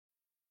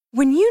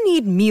When you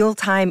need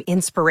mealtime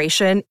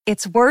inspiration,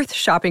 it's worth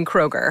shopping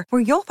Kroger,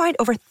 where you'll find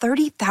over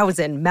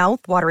 30,000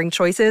 mouth-watering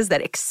choices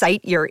that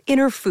excite your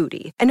inner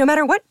foodie. And no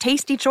matter what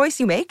tasty choice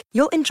you make,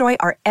 you'll enjoy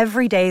our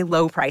everyday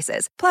low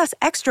prices, plus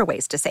extra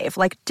ways to save,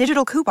 like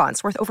digital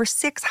coupons worth over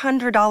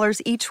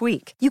 $600 each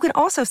week. You can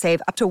also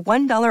save up to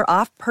 $1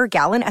 off per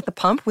gallon at the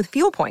pump with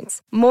fuel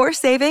points. More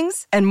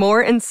savings and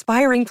more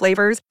inspiring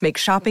flavors make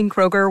shopping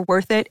Kroger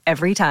worth it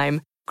every time.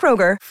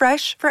 Kroger,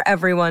 fresh for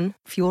everyone.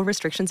 Fuel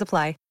restrictions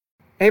apply.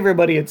 Hey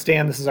everybody, it's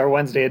Dan. This is our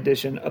Wednesday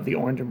edition of the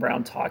Orange and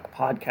Brown Talk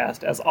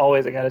podcast. As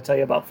always, I got to tell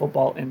you about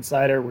Football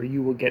Insider, where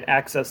you will get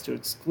access to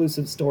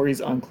exclusive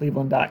stories on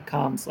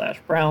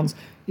cleveland.com/Browns.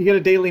 You get a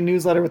daily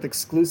newsletter with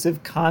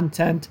exclusive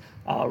content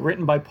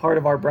written by part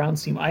of our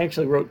Browns team. I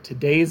actually wrote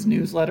today's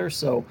newsletter,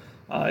 so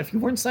if you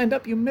weren't signed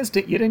up, you missed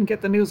it. You didn't get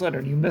the newsletter,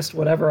 and you missed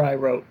whatever I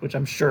wrote, which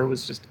I'm sure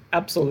was just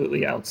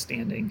absolutely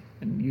outstanding,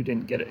 and you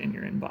didn't get it in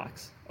your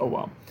inbox. Oh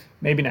well,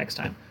 maybe next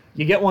time.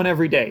 You get one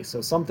every day,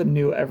 so something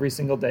new every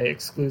single day,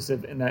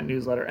 exclusive in that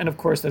newsletter. And of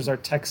course, there's our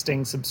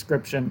texting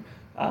subscription,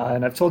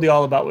 and I've told you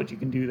all about what you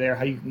can do there,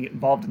 how you can get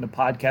involved in the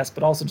podcast,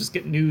 but also just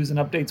get news and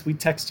updates. We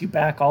text you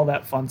back, all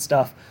that fun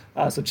stuff.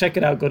 So check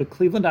it out. Go to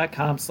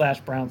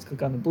cleveland.com/Browns.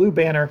 Click on the blue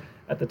banner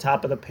at the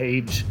top of the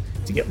page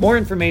to get more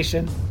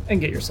information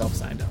and get yourself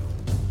signed up.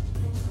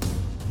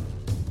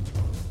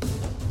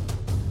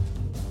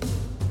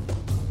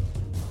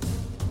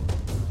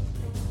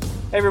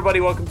 Hey everybody,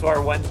 welcome to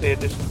our Wednesday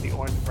edition of the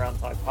Orange and Brown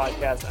Talk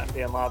podcast. I'm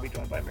Dan Lobby,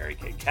 joined by Mary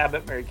Kay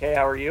Cabot. Mary Kay,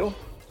 how are you?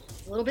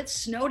 A little bit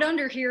snowed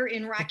under here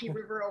in Rocky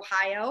River,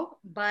 Ohio,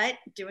 but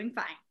doing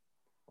fine.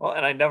 Well,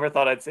 and I never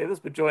thought I'd say this,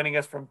 but joining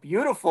us from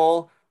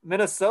beautiful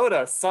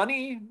Minnesota,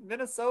 sunny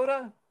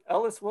Minnesota,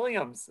 Ellis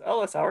Williams.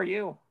 Ellis, how are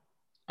you?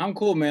 I'm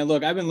cool, man.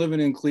 Look, I've been living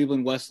in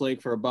Cleveland,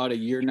 Westlake for about a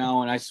year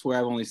now, and I swear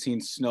I've only seen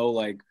snow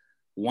like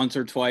once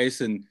or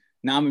twice, and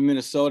now I'm in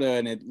Minnesota,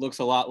 and it looks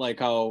a lot like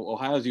how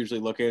Ohio's usually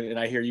looking, and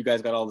I hear you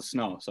guys got all the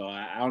snow. So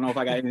I don't know if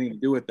I got anything to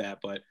do with that,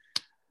 but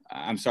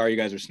I'm sorry you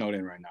guys are snowed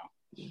in right now.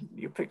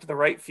 You picked the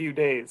right few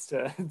days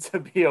to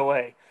be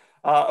away.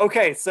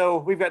 Okay, so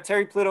we've got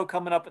Terry Pluto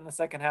coming up in the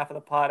second half of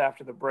the pod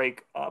after the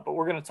break, but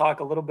we're going to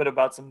talk a little bit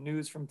about some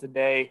news from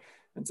today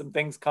and some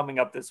things coming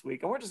up this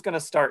week, and we're just going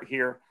to start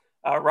here.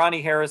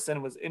 Ronnie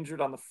Harrison was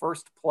injured on the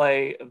first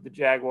play of the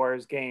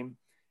Jaguars game,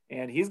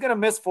 and he's going to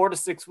miss 4 to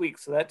 6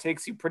 weeks. So that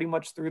takes you pretty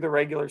much through the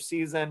regular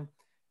season.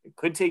 It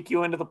could take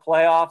you into the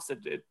playoffs.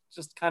 It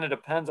just kind of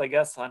depends, I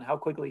guess, on how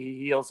quickly he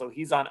heals. So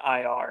he's on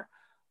IR.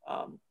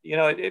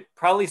 It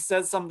probably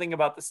says something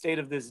about the state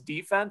of this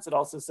defense. It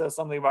also says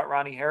something about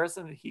Ronnie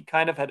Harrison. He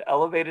kind of had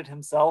elevated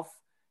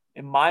himself,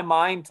 in my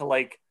mind, to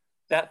like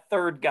that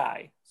third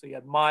guy. So you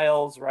had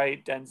Miles,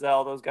 right?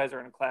 Denzel, those guys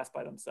are in a class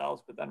by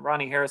themselves. But then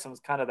Ronnie Harrison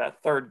was kind of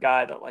that third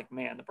guy that, like,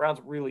 man, the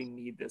Browns really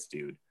need this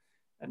dude.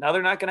 And now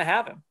they're not going to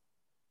have him.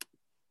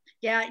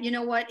 Yeah, you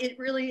know what? It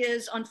really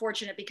is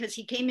unfortunate because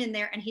he came in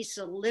there and he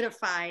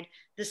solidified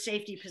the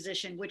safety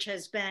position, which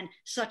has been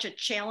such a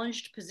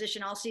challenged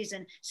position all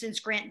season since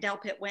Grant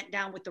Delpit went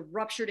down with the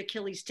ruptured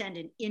Achilles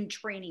tendon in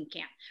training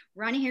camp.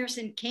 Ronnie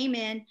Harrison came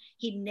in,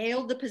 he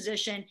nailed the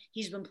position.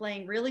 He's been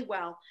playing really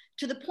well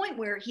to the point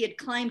where he had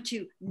climbed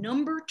to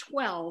number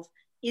 12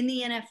 in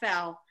the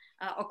NFL,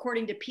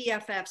 according to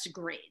PFF's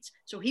grades.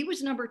 So he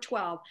was number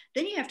 12.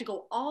 Then you have to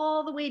go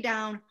all the way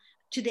down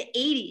to the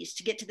 80s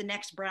to get to the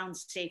next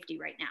Browns safety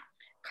right now.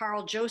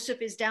 Carl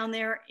Joseph is down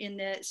there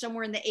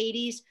somewhere in the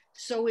 80s.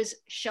 So is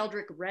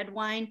Sheldrick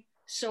Redwine.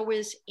 So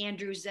is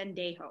Andrew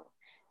Zendejo.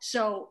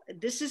 So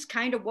this is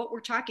kind of what we're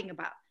talking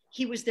about.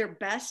 He was their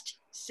best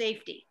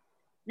safety.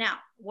 Now,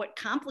 what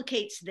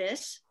complicates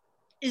this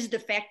is the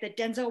fact that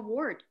Denzel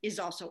Ward is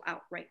also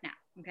out right now.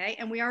 Okay.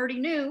 And we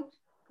already knew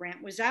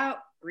Grant was out,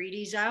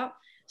 Breedy's out.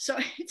 So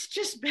it's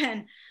just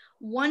been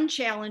one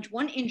challenge,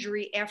 one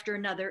injury after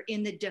another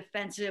in the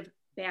defensive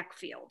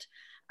backfield.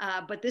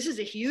 But this is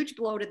a huge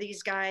blow to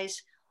these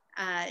guys.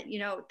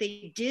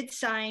 They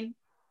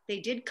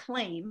did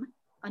claim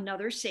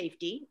another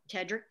safety,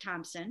 Tedrick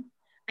Thompson.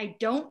 I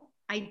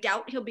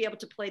doubt he'll be able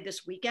to play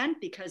this weekend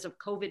because of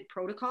COVID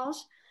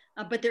protocols,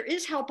 but there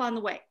is help on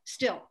the way.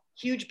 Still,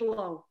 huge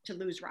blow to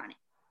lose Ronnie.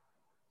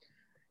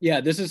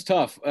 Yeah, this is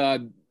tough.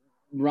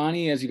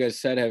 Ronnie, as you guys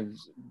said,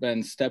 has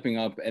been stepping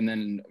up and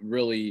then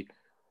really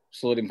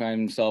solidifying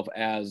himself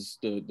as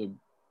the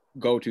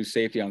go-to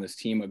safety on this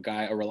team,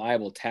 a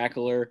reliable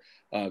tackler,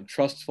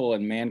 trustful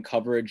in man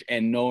coverage,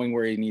 and knowing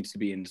where he needs to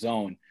be in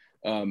zone.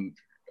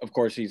 Of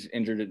course, he's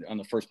injured on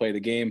the first play of the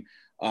game.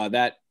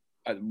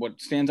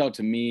 What stands out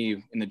to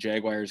me in the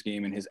Jaguars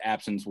game and his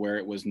absence, where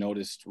it was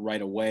noticed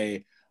right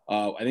away,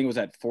 I think it was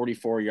that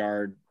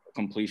 44-yard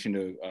completion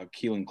to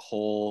Keelan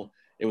Cole.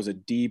 It was a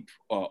deep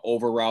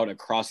over route, a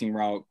crossing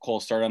route. Cole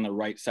started on the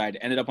right side,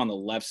 ended up on the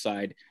left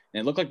side, and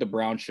it looked like the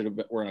Browns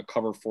were in a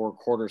cover 4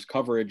 quarters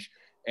coverage.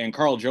 And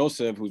Carl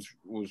Joseph, who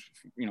was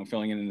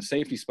filling in the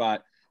safety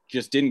spot,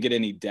 just didn't get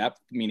any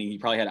depth, meaning he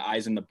probably had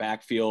eyes in the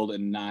backfield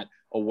and not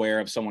aware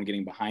of someone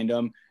getting behind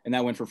him. And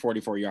that went for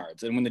 44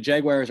 yards. And when the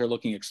Jaguars are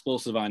looking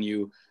explosive on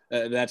you,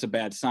 that's a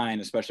bad sign,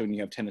 especially when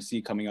you have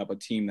Tennessee coming up, a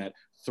team that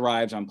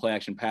thrives on play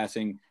action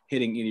passing,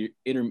 hitting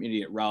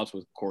intermediate routes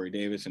with Corey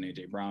Davis and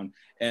A.J. Brown.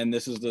 And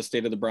this is the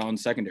state of the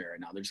Browns secondary right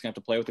now. They're just going to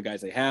have to play with the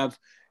guys they have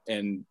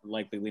and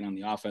likely lean on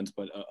the offense,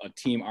 but a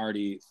team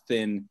already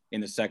thin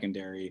in the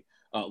secondary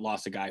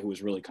lost a guy who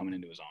was really coming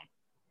into his own.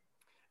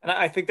 And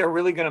I think they're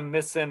really going to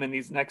miss him in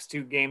these next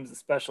two games,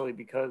 especially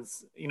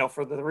because,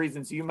 for the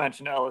reasons you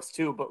mentioned, Ellis,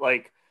 too. But,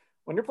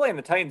 when you're playing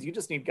the Titans, you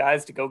just need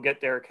guys to go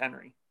get Derrick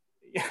Henry.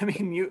 I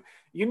mean,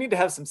 you need to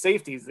have some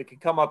safeties that can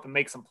come up and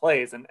make some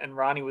plays. And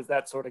Ronnie was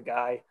that sort of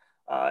guy.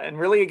 And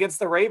really against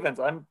the Ravens,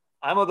 I'm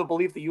of the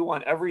belief that you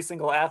want every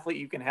single athlete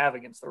you can have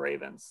against the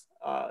Ravens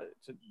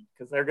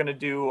because they're going to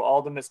do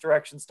all the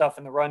misdirection stuff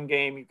in the run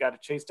game. You've got to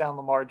chase down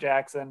Lamar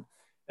Jackson.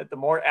 The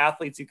more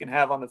athletes you can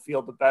have on the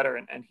field, the better.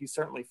 And he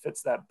certainly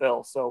fits that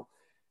bill. So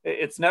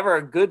it's never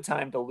a good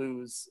time to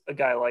lose a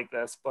guy like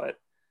this, but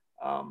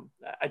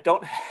I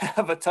don't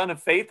have a ton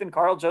of faith in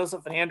Karl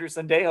Joseph and Andrew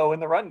Sendejo in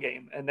the run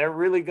game. And they're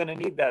really going to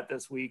need that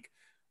this week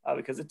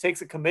because it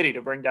takes a committee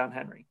to bring down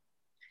Henry.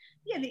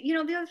 Yeah,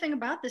 the other thing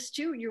about this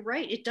too, you're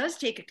right. It does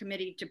take a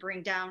committee to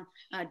bring down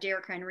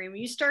Derrick Henry. When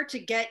you start to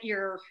get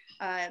your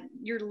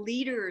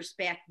leaders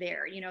back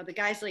there, the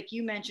guys like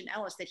you mentioned,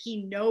 Ellis, that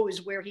he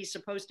knows where he's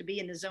supposed to be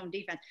in the zone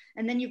defense,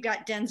 and then you've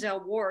got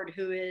Denzel Ward,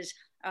 who is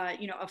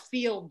a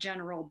field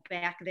general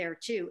back there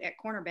too at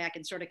cornerback,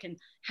 and sort of can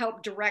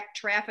help direct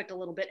traffic a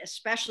little bit,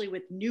 especially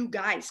with new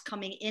guys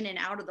coming in and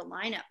out of the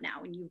lineup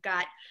now, and you've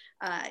got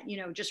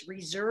just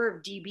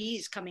reserve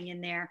DBs coming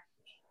in there.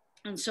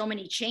 And so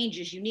many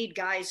changes, you need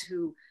guys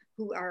who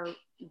are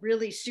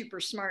really super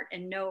smart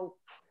and know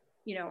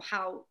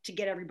how to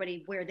get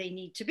everybody where they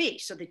need to be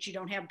so that you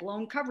don't have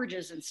blown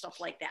coverages and stuff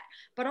like that.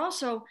 But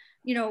also,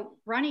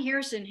 Ronnie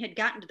Harrison had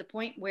gotten to the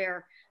point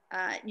where,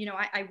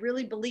 I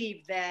really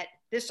believe that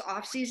this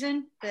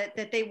offseason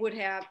that they would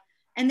have,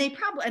 and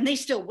they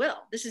still will.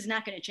 This is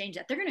not going to change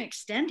that. They're going to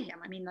extend him.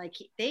 I mean,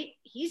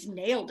 he's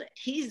nailed it.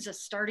 He's a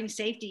starting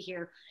safety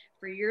here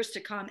for years to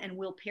come and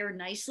will pair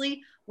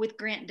nicely with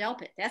Grant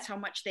Delpit. That's how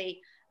much they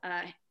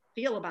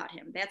feel about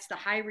him. That's the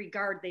high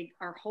regard they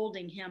are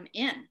holding him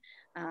in.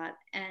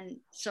 And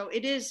so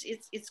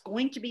it's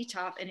going to be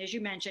tough. And as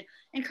you mentioned,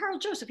 and Karl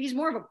Joseph, he's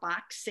more of a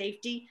box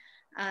safety.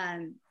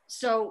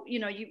 So,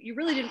 you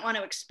really didn't want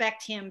to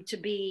expect him to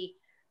be,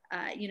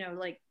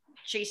 like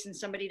chasing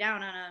somebody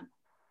down on a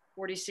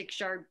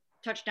 46-yard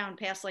touchdown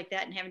pass like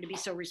that and having to be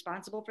so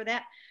responsible for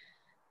that.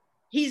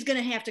 He's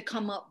going to have to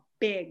come up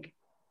big.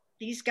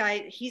 He's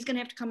going to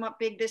have to come up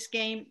big this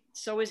game.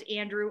 So is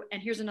Andrew.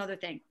 And here's another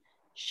thing.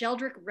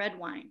 Sheldrick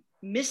Redwine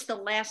missed the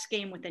last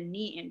game with a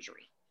knee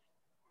injury.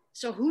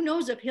 So who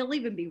knows if he'll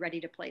even be ready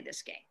to play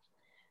this game.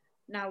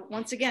 Now,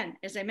 once again,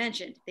 as I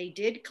mentioned, they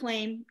did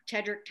claim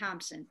Tedrick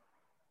Thompson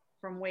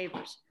from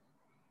waivers.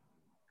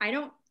 I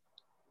don't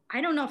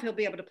know if he'll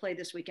be able to play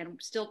this weekend. I'm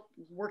still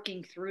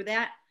working through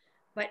that.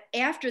 But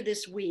after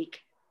this week,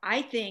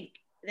 I think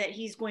that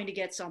he's going to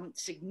get some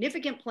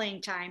significant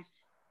playing time,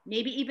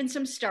 maybe even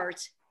some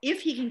starts,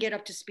 if he can get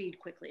up to speed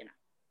quickly enough.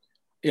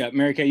 Yeah,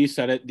 Mary Kay, you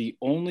said it. The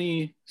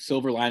only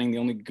silver lining, the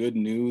only good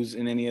news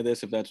in any of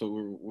this, if that's what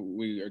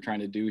we are trying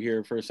to do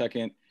here for a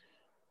second,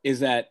 is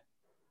that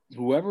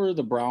whoever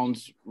the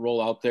Browns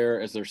roll out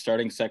there as their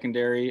starting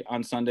secondary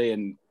on Sunday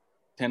in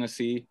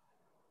Tennessee,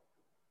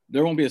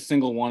 there won't be a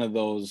single one of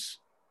those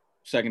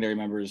secondary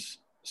members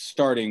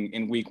starting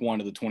in week 1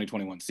 of the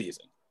 2021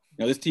 season.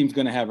 This team's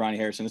going to have Ronnie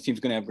Harrison. This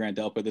team's going to have Grant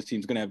Delpit. This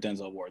team's going to have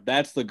Denzel Ward.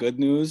 That's the good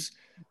news,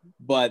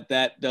 but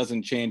that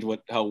doesn't change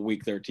how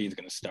week 13 is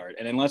going to start.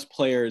 And unless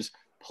players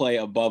play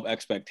above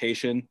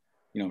expectation,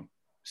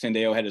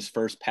 Sendejo had his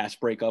first pass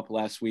breakup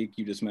last week.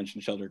 You just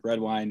mentioned Sheldrick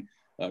Redwine,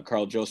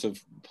 Karl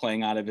Joseph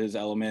playing out of his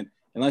element.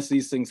 Unless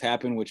these things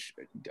happen, which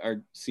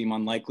seem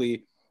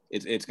unlikely,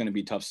 it's going to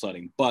be tough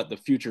sledding. But the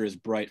future is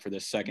bright for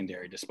this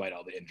secondary despite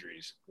all the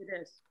injuries. It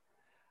is.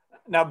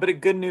 Now, bit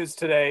of good news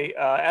today.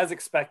 As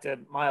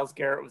expected, Myles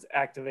Garrett was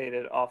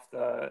activated off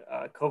the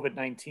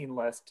COVID-19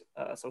 list.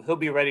 So he'll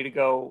be ready to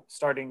go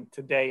starting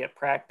today at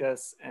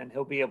practice, and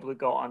he'll be able to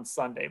go on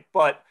Sunday.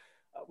 But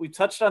we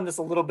touched on this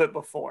a little bit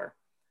before.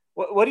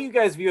 What do you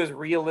guys view as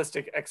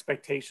realistic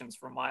expectations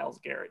for Myles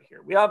Garrett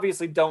here? We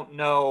obviously don't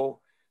know.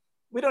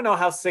 We don't know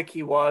how sick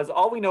he was.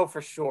 All we know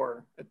for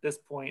sure at this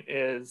point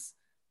is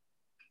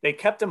they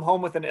kept him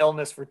home with an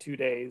illness for 2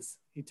 days.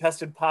 He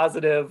tested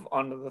positive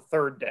on the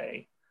 3rd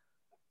day.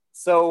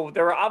 So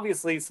there were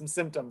obviously some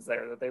symptoms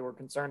there that they were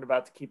concerned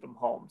about to keep him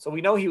home. So we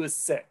know he was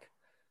sick.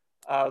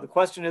 The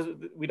question is,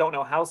 we don't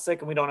know how sick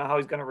and we don't know how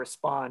he's going to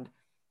respond.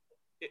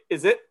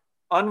 Is it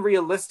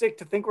unrealistic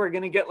to think we're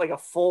going to get like a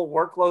full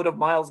workload of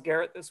Myles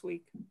Garrett this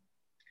week?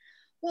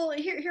 Well,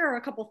 here are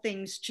a couple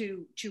things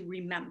to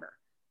remember.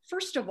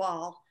 First of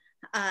all,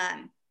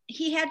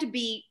 he had to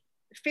be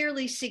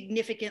fairly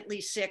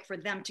significantly sick for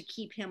them to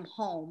keep him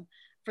home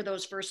for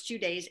those first 2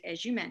 days,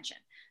 as you mentioned.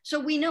 So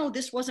we know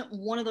this wasn't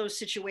one of those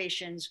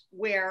situations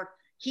where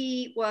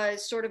he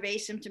was sort of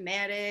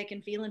asymptomatic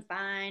and feeling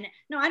fine.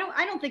 No, I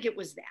don't think it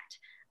was that.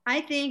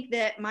 I think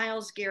that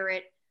Myles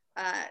Garrett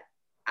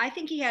I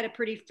think he had a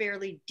pretty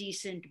fairly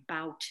decent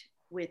bout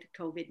with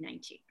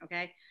COVID-19.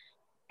 Okay.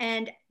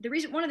 And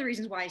one of the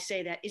reasons why I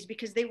say that is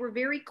because they were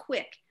very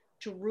quick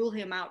to rule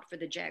him out for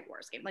the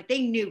Jaguars game. Like,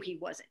 they knew he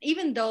wasn't,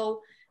 even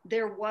though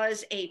there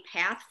was a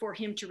path for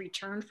him to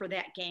return for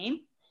that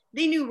game.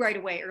 They knew right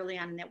away early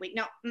on in that week,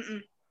 no,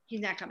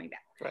 he's not coming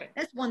back. Right.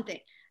 That's one thing.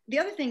 The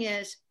other thing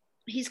is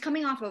he's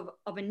coming off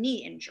of a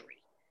knee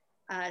injury.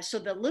 So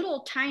the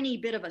little tiny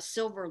bit of a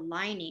silver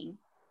lining,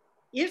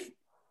 if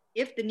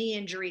the knee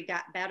injury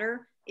got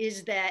better,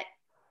 is that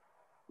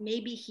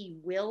maybe he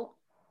will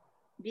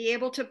be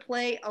able to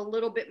play a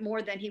little bit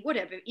more than he would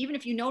have. Even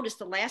if you notice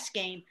the last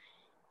game,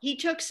 he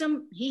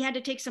had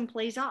to take some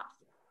plays off,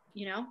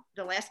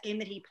 the last game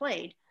that he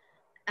played,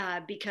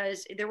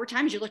 because there were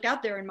times you looked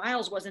out there and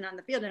Miles wasn't on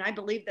the field. And I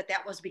believe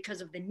that was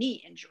because of the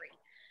knee injury.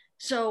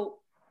 So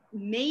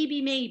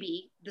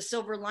maybe the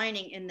silver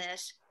lining in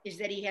this is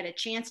that he had a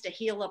chance to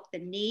heal up the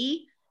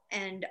knee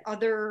and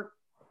other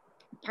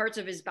parts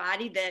of his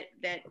body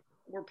that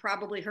were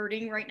probably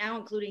hurting right now,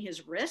 including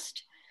his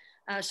wrist.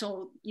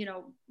 So,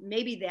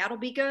 maybe that'll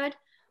be good,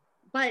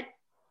 but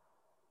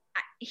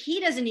he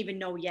doesn't even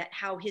know yet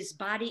how his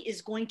body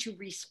is going to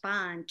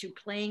respond to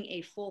playing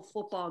a full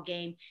football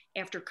game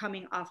after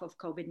coming off of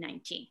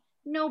COVID-19.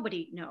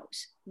 Nobody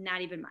knows,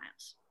 not even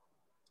Miles.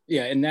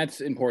 Yeah, and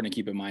that's important to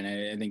keep in mind.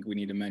 I think we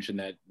need to mention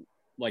that,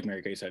 like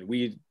Mary Kay said,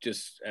 we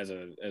just as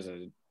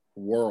a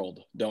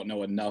world don't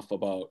know enough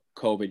about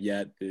COVID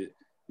yet,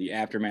 the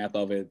aftermath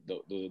of it,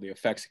 the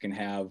effects it can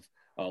have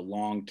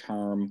long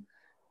term.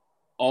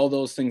 All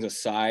those things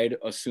aside,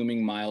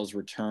 assuming Miles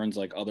returns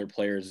like other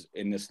players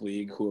in this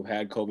league who have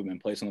had COVID, been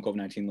placed on the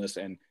COVID-19 list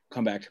and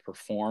come back to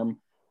perform,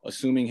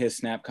 assuming his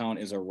snap count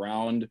is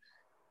around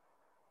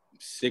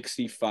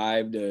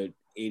 65 to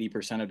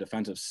 80% of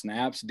defensive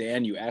snaps.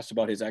 Dan, you asked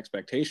about his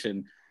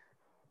expectation.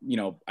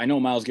 I know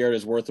Myles Garrett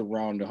is worth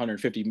around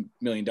 $150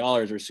 million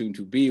or soon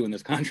to be when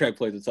this contract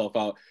plays itself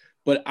out,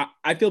 but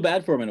I feel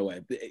bad for him in a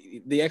way.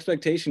 The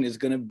expectation is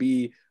going to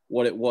be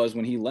what it was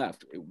when he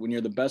left. When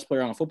you're the best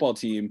player on a football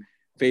team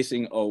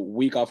facing a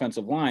weak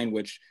offensive line,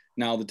 which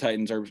now the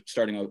Titans are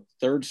starting a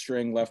third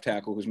string left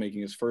tackle who's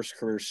making his first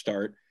career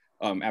start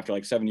after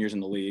like 7 years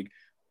in the league,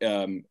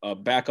 a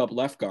backup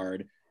left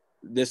guard.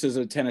 This is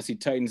a Tennessee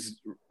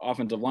Titans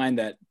offensive line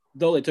that,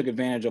 though they took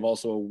advantage of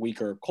also a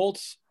weaker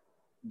Colts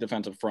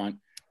defensive front,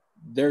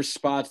 there's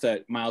spots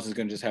that Miles is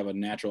going to just have a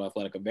natural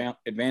athletic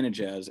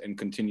advantage as and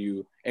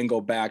continue and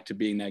go back to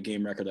being that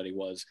game record that he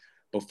was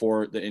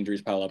before the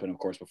injuries pile up and, of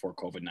course, before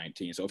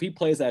COVID-19. So if he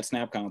plays that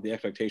snap count, the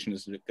expectation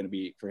is going to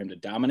be for him to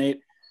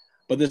dominate.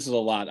 But this is a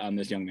lot on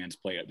this young man's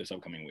plate this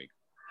upcoming week.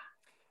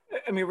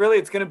 I mean, really,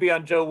 it's going to be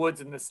on Joe Woods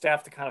and the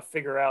staff to kind of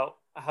figure out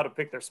how to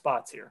pick their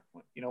spots here.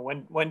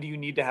 When do you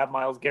need to have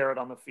Myles Garrett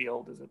on the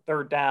field? Is it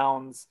third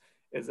downs?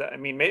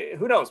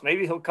 Who knows?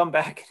 Maybe he'll come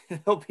back and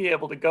he'll be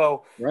able to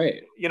go,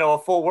 right, a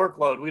full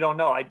workload. We don't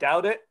know. I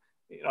doubt it.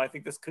 I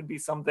think this could be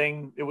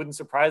something. It wouldn't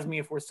surprise me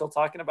if we're still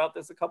talking about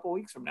this a couple of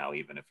weeks from now,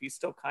 even if he's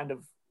still kind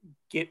of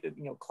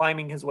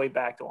climbing his way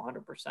back to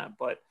 100%.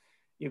 But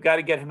you've got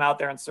to get him out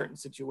there in certain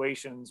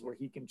situations where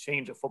he can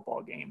change a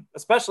football game,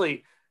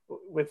 especially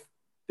with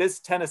this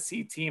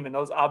Tennessee team and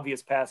those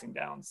obvious passing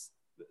downs.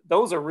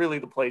 Those are really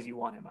the plays you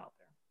want him out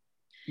there.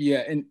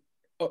 Yeah. And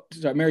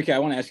sorry, Mary Kay, I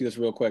want to ask you this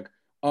real quick.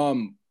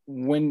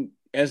 When,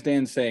 as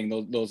Dan's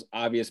saying, those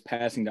obvious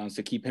passing downs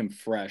to keep him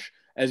fresh,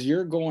 as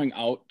you're going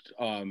out,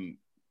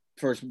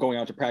 first going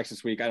out to practice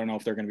this week, I don't know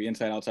if they're going to be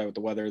inside, outside with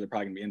the weather. They're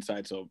probably going to be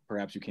inside, so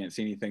perhaps you can't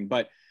see anything.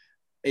 But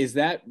is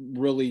that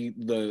really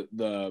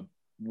the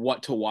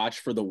what to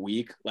watch for the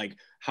week? Like,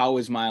 how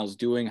is Miles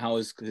doing? How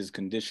is his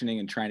conditioning,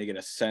 and trying to get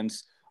a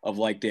sense of,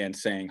 like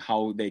Dan's saying,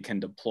 how they can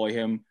deploy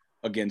him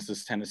against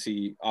this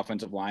Tennessee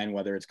offensive line,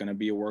 whether it's going to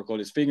be a workload.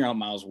 Is figuring out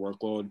Miles'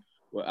 workload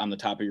on the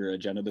top of your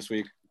agenda this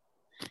week?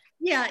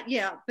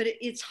 Yeah. But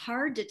it's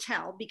hard to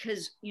tell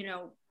because,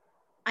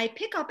 I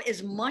pick up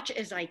as much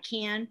as I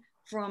can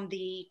from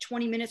the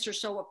 20 minutes or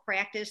so of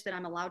practice that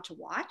I'm allowed to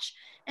watch.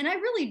 And I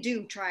really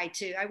do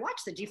I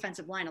watch the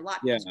defensive line a lot.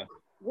 Yeah.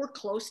 We're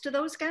close to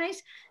those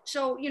guys.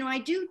 So, I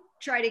do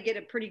try to get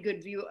a pretty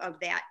good view of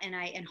that.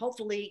 And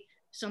hopefully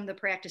some of the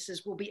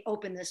practices will be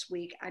open this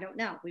week. I don't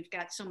know. We've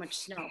got so much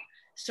snow.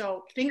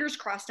 So fingers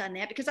crossed on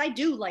that, because I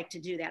do like to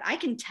do that. I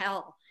can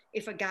tell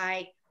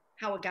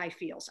how a guy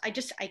feels. I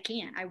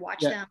can. I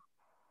watch them.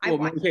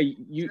 Okay,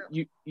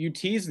 you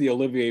teased the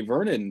Olivier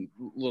Vernon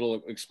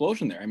little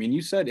explosion there. I mean,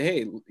 you said,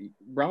 hey,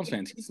 Browns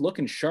fans, he's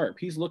looking sharp.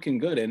 He's looking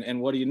good.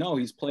 And what do you know?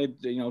 He's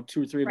played, 2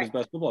 or 3 of his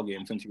best football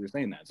games since you were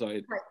saying that. So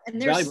it's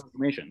valuable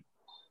information.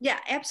 Yeah,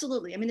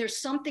 absolutely. I mean,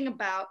 there's something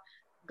about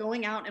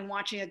going out and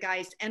watching a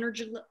guy's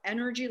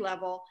energy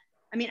level.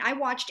 I mean, I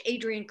watched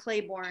Adrian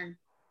Claiborne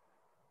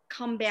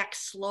come back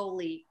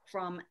slowly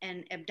from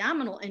an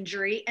abdominal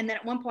injury. And then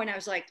at one point I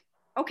was like,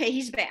 okay,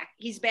 he's back.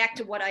 He's back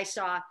to what I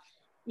saw,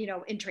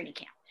 in training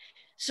camp.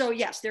 So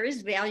yes, there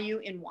is value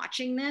in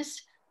watching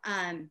this.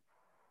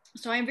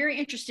 So I'm very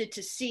interested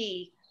to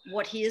see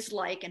what he is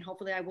like, and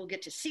hopefully I will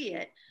get to see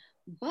it.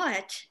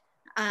 But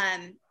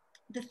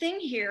the thing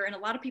here, and a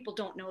lot of people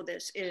don't know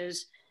this,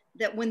 is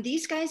that when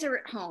these guys are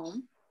at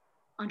home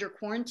under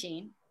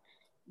quarantine,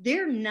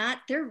 they're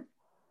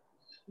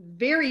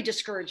very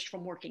discouraged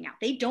from working out.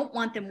 They don't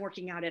want them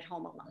working out at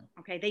home alone.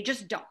 Okay. They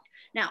just don't.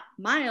 Now,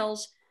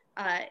 Miles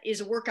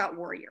is a workout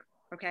warrior.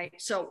 Okay.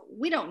 So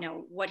we don't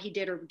know what he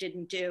did or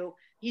didn't do.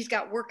 He's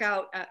got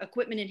workout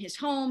equipment in his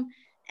home,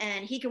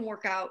 and he can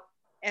work out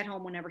at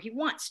home whenever he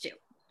wants to.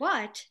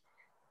 But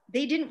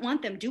they didn't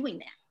want them doing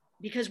that,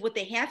 because what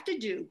they have to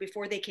do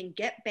before they can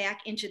get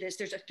back into this,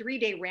 there's a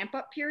 3-day ramp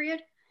up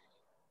period.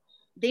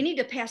 They need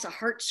to pass a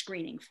heart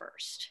screening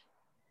first.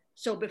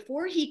 So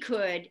before he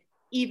could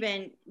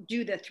even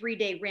do the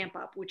 3-day ramp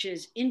up, which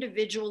is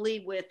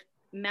individually with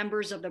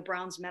members of the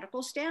Browns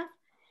medical staff,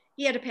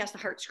 he had to pass the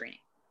heart screening.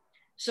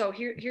 So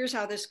here's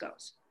how this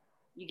goes.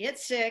 You get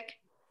sick,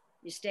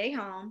 you stay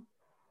home,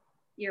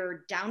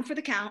 you're down for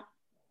the count,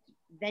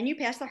 then you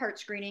pass the heart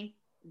screening,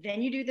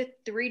 then you do the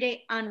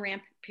 3-day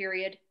on-ramp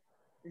period,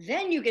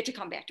 then you get to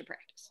come back to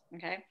practice.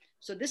 Okay.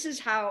 So this is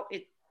how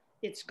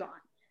it's gone.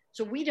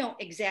 So we don't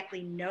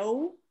exactly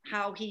know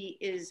how he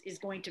is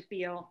going to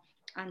feel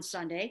on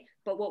Sunday,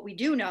 but what we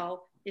do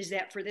know is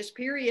that for this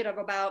period of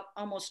about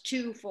almost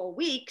 2 full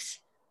weeks,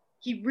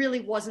 he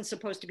really wasn't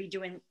supposed to be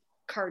doing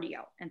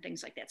cardio and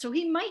things like that. So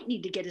he might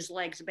need to get his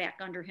legs back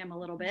under him a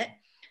little bit.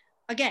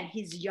 Again,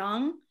 he's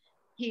young,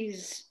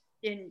 he's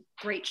in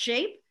great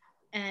shape,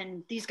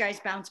 and these guys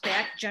bounce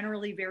back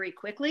generally very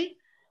quickly.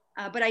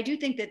 But I do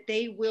think that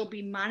they will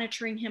be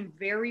monitoring him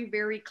very,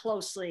 very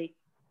closely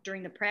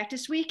during the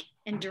practice week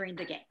and during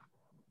the game.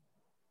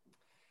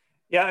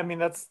 Yeah, I mean,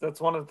 that's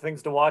one of the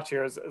things to watch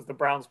here as the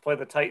Browns play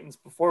the Titans.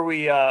 Before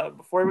we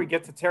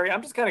get to Terry,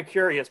 I'm just kind of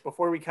curious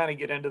before we kind of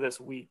get into this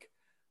week.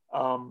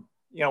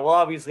 We'll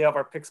obviously have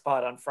our pick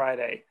spot on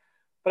Friday,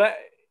 but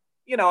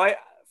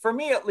for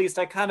me at least,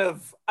 I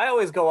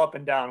always go up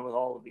and down with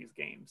all of these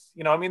games.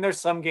 I mean, there's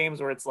some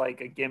games where it's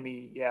like a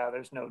gimme. Yeah,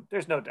 there's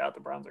no doubt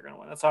the Browns are going to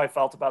win. That's how I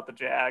felt about the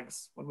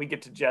Jags. When we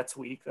get to Jets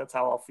week, that's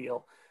how I'll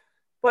feel.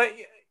 But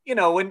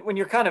when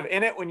you're kind of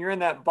in it, when you're in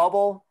that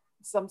bubble,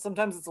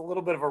 sometimes it's a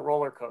little bit of a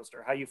roller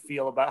coaster, how you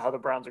feel about how the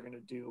Browns are going to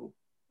do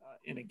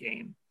in a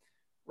game.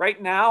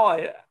 Right now,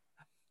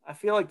 I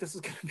feel like this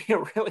is going to be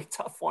a really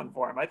tough one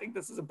for him. I think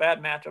this is a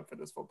bad matchup for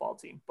this football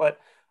team, but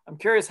I'm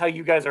curious how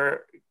you guys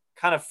are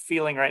kind of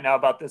feeling right now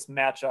about this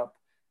matchup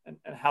and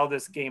how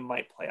this game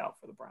might play out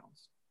for the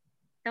Browns.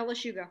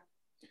 Ellis, you go.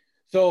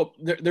 So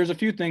there's a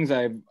few things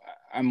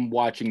I'm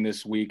watching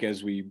this week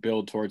as we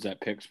build towards that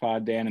picks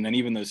pod, Dan, and then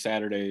even the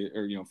Saturday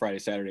or Friday,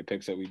 Saturday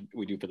picks that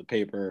we do for the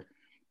paper.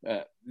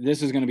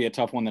 This is going to be a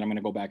tough one that I'm going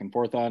to go back and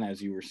forth on,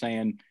 as you were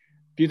saying.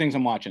 A few things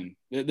I'm watching.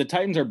 The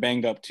Titans are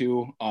banged up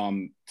too.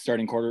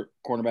 Starting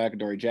cornerback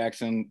Dory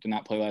Jackson did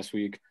not play last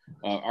week.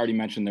 Already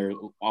mentioned their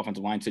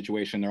offensive line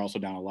situation. They're also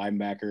down a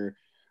linebacker.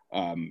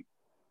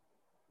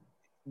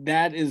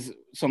 That is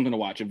something to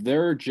watch. If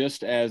they're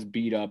just as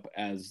beat up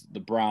as the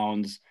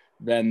Browns,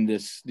 then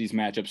these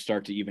matchups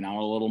start to even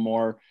out a little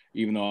more.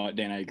 Even though,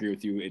 Dan, I agree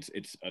with you,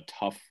 it's a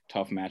tough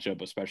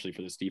matchup, especially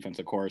for this defense,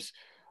 of course.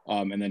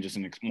 And then just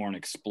an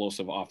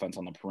explosive offense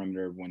on the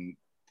perimeter when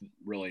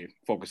really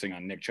focusing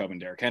on Nick Chubb and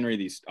Derrick Henry.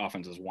 These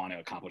offenses want to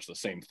accomplish the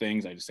same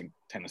things. I just think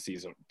Tennessee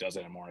does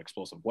it in a more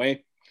explosive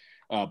way.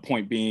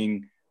 Point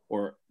being,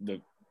 or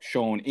the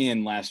shown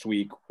in last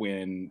week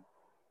when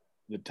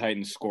the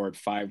Titans scored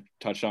 5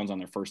 touchdowns on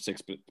their first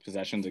 6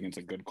 possessions against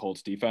a good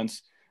Colts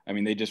defense. I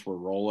mean, they just were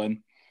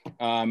rolling.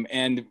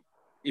 And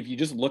if you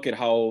just look at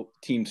how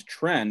teams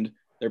trend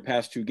their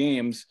past 2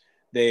 games,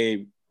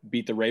 they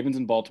beat the Ravens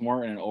in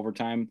Baltimore in an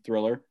overtime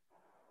thriller.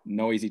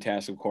 No easy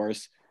task, of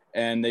course.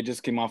 And they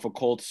just came off a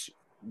Colts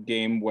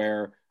game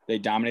where they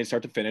dominated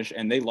start to finish,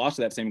 and they lost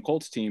to that same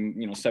Colts team,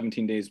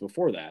 17 days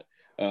before that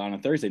on a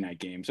Thursday night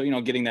game. So,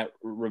 getting that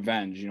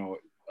revenge,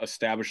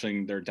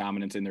 establishing their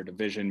dominance in their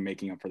division,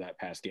 making up for that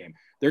past game.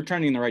 They're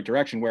trending in the right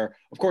direction where,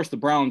 of course, the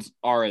Browns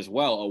are as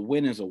well. A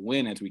win is a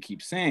win, as we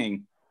keep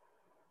saying,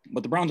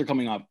 but the Browns are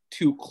coming off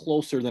 2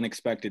 closer than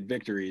expected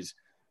victories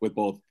with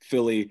both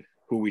Philly,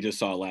 who we just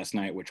saw last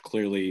night, which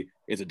clearly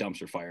is a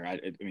dumpster fire.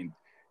 I mean,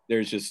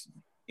 there's just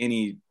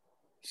any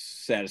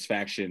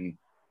satisfaction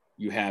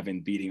you have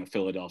in beating a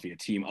Philadelphia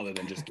team other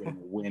than just getting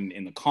a win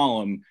in the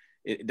column.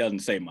 It doesn't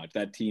say much.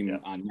 That team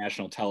on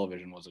national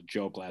television was a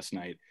joke last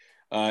night.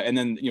 And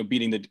then,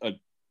 beating a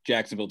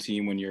Jacksonville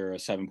team when you're a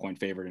 7-point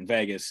favorite in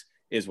Vegas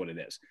is what it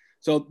is.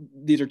 So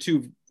these are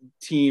 2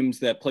 teams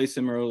that play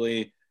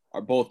similarly,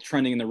 are both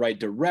trending in the right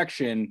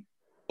direction,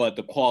 but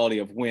the quality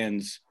of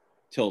wins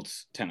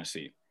tilts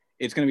Tennessee.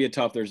 It's going to be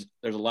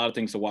there's a lot of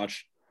things to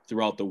watch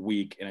throughout the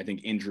week, and I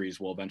think injuries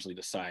will eventually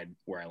decide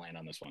where I land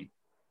on this one.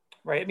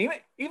 Right, and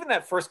even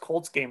that first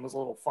Colts game was a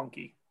little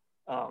funky,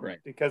 right?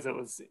 Because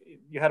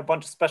you had a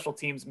bunch of special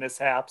teams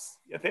mishaps.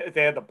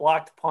 They had the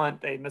blocked punt,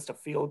 they missed a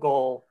field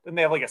goal, then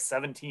they have like a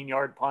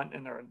 17-yard punt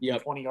and they're a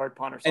 20-yard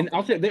punt or something. And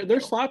I'll say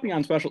they're sloppy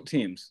on special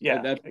teams. Yeah,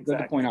 that's exactly. good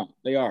to point out.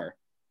 They are.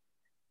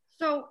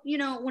 So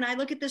when I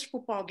look at this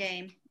football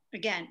game,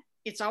 again,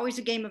 it's always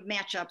a game of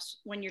matchups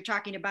when you're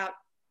talking about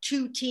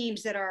 2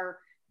 teams that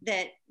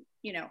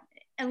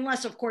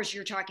unless of course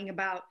you're talking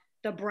about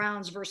the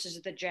Browns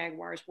versus the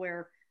Jaguars,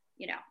 where,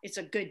 it's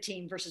a good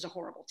team versus a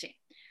horrible team.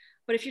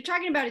 But if you're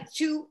talking about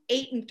 2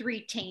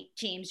 8-3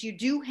 teams, you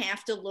do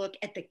have to look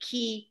at the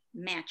key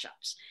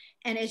matchups.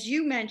 And as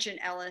you mentioned,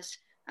 Ellis,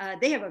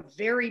 they have a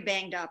very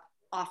banged up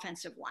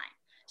offensive line.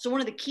 So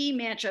one of the key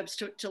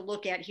matchups to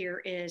look at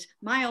here is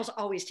Miles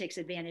always takes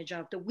advantage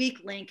of the weak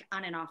link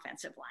on an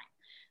offensive line.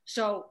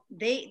 So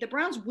the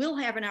Browns will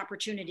have an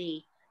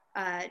opportunity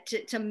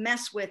to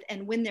mess with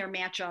and win their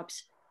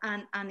matchups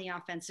on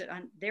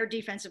their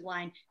defensive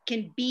line,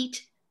 can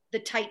beat the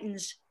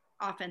Titans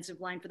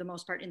offensive line for the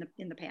most part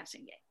in the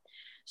passing game.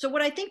 So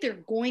what I think they're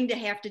going to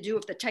have to do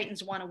if the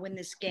Titans want to win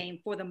this game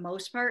for the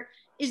most part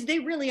is they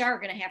really are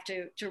going to have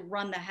to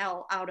run the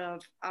hell out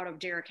of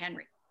Derrick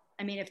Henry.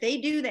 I mean, if they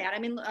do that,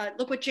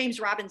 look what James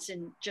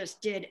Robinson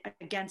just did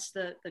against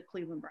the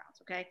Cleveland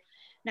Browns. Okay.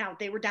 Now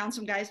they were down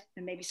some guys,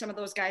 and maybe some of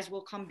those guys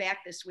will come back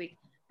this week,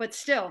 but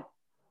still,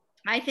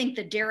 I think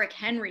the Derrick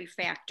Henry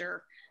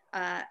factor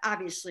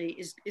obviously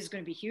is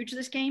going to be huge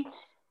this game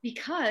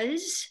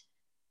because,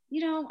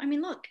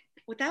 look,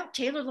 without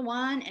Taylor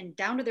Lewan and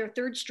down to their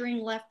third string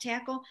left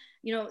tackle,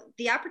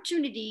 the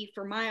opportunity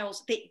for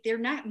Miles,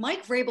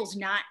 Mike Vrabel's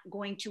not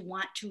going to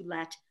want to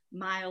let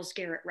Myles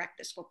Garrett wreck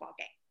this football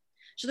game.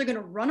 So they're going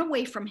to run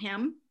away from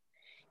him,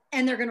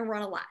 and they're going to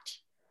run a lot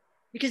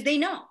because they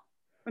know.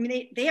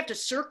 They have to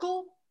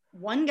circle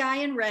one guy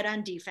in red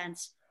on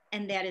defense,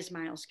 and that is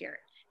Myles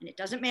Garrett. And it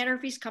doesn't matter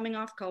if he's coming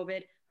off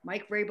COVID.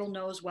 Mike Vrabel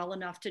knows well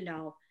enough to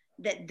know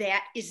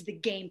that is the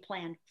game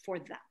plan for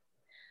them.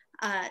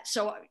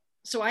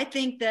 So I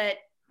think that,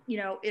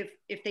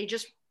 if they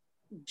just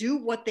do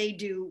what they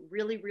do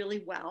really,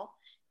 really well,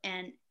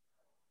 and,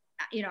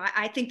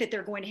 I think that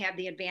they're going to have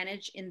the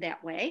advantage in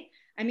that way.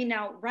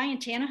 Now Ryan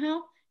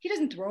Tannehill, he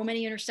doesn't throw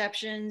many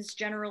interceptions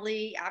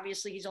generally.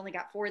 Obviously, he's only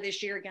got 4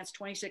 this year against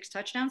 26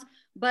 touchdowns.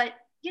 But,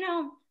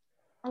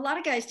 a lot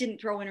of guys didn't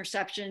throw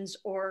interceptions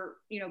or,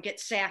 get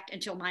sacked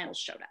until Myles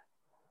showed up.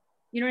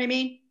 You know what I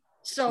mean?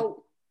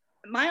 So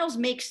Myles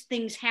makes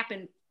things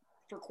happen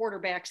for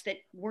quarterbacks that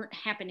weren't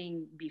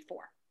happening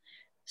before.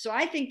 So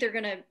I think they're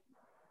going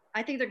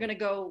to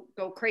go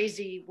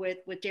crazy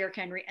with Derrick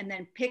Henry and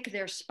then pick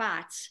their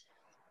spots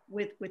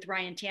with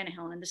Ryan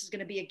Tannehill. And this is going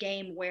to be a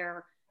game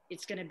where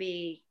it's going to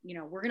be,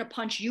 we're going to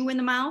punch you in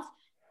the mouth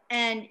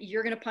and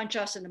you're going to punch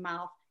us in the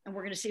mouth, and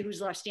we're going to see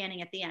who's left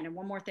standing at the end. And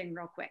one more thing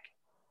real quick.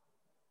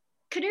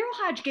 KhaDarel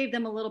Hodge gave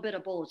them a little bit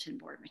of bulletin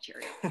board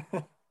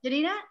material. Did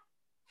he not?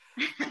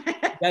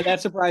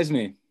 That surprised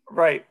me.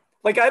 Right.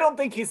 Like, I don't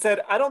think he said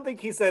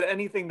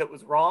anything that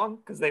was wrong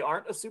because they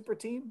aren't a super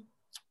team,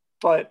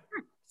 but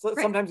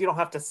sometimes you don't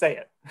have to say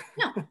it.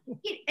 No.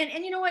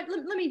 And you know what?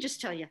 Let me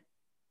just tell you.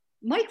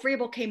 Mike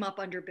Vrabel came up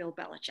under Bill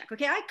Belichick.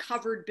 Okay, I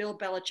covered Bill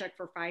Belichick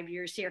for 5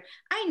 years here.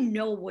 I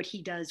know what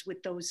he does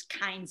with those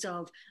kinds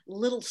of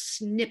little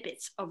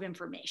snippets of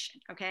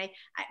information. Okay,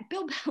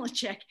 Bill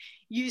Belichick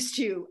used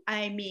to,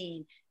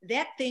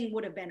 that thing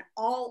would have been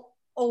all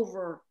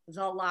over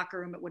the locker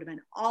room. It would have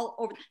been all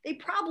over. They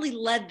probably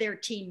led their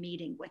team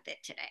meeting with it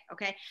today.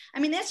 Okay,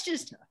 that's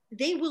just,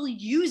 they will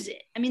use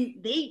it.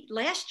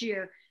 Last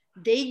year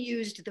they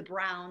used the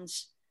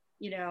Browns,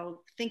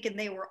 thinking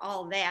they were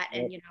all that,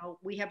 and,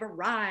 we have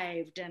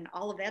arrived and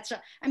all of that stuff.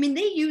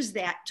 They used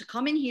that to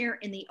come in here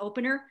in the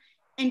opener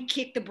and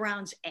kick the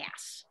Browns'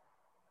 ass.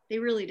 They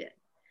really did.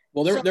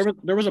 Well,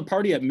 there was a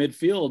party at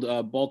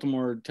midfield,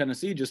 Baltimore,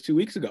 Tennessee, just 2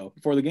 weeks ago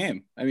before the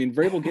game.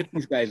 Vrabel gets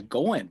these guys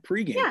going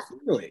pregame. Yeah.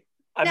 Really.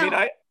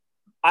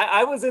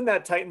 I was in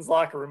that Titans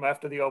locker room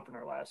after the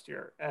opener last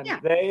year, and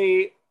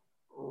they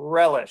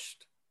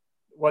relished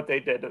what they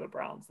did to the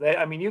Browns.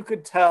 You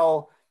could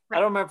tell. I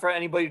don't remember if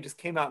anybody just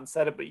came out and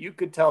said it, but you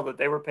could tell that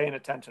they were paying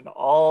attention to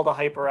all the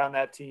hype around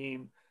that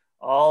team,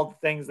 all the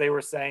things they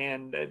were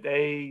saying.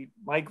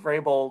 Mike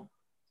Vrabel,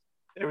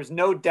 there was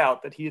no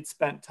doubt that he had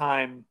spent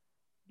time,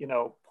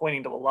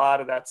 pointing to a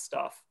lot of that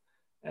stuff.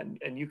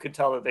 And you could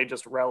tell that they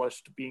just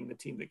relished being the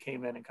team that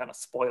came in and kind of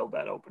spoiled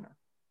that opener.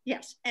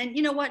 Yes. And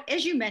you know what?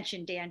 As you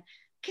mentioned, Dan,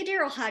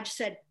 KhaDarel Hodge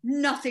said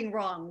nothing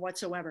wrong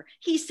whatsoever.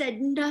 He said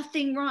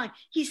nothing wrong.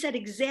 He said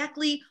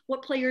exactly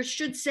what players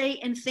should say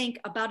and think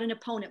about an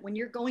opponent. When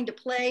you're going to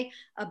play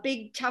a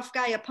big, tough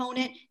guy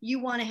opponent, you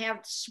want to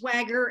have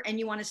swagger and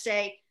you want to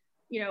say,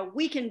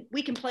 we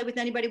can play with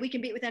anybody. We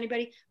can beat with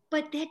anybody.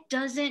 But that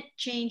doesn't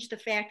change the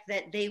fact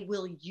that they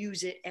will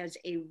use it as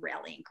a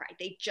rallying cry.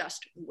 They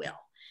just will.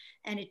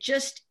 And it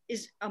just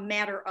is a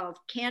matter of,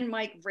 can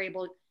Mike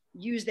Vrabel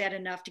use that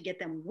enough to get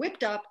them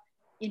whipped up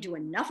into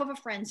enough of a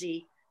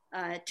frenzy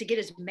to get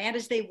as mad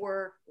as they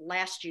were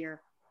last year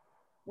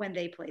when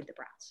they played the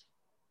Browns.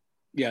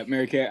 Yeah,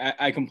 Mary Kay,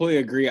 I completely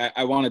agree.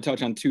 I want to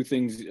touch on 2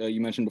 things you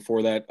mentioned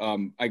before that.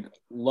 I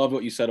love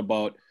what you said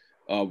about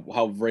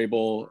how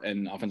Vrabel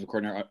and offensive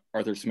coordinator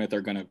Arthur Smith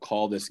are going to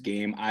call this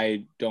game.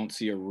 I don't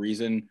see a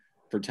reason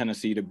for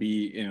Tennessee to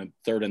be in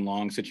a 3rd and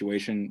long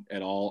situation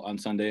at all on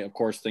Sunday. Of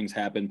course, things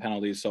happen,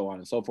 penalties, so on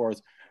and so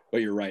forth.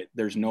 But you're right.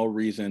 There's no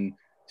reason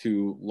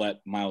to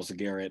let Myles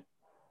Garrett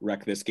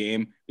wreck this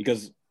game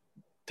because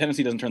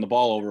Tennessee doesn't turn the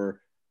ball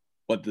over,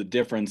 But the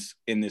difference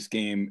in this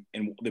game,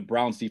 and the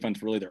Browns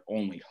defense, really their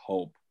only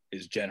hope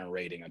is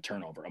generating a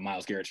turnover, a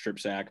Myles Garrett strip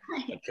sack,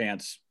 a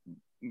chance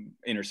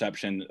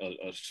interception,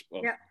 a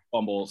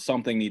fumble.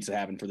 Something needs to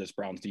happen for this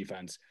Browns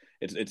defense.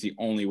 It's the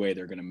only way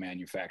they're going to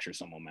manufacture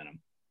some momentum.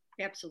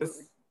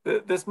 Absolutely.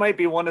 This might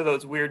be one of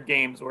those weird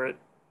games where,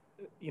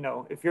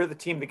 if you're the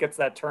team that gets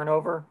that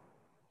turnover,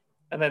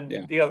 and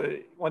then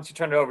once you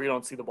turn it over, you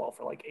don't see the ball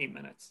for like 8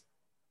 minutes.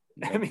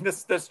 I mean,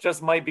 this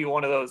just might be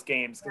one of those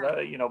games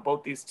because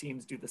both these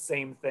teams do the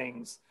same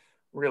things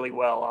really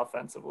well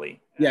offensively.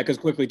 Yeah, because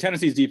quickly,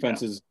 Tennessee's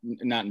defense is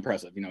not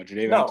impressive.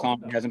 Jadeveon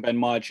Clowney hasn't been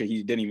much.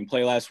 He didn't even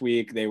play last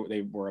week. They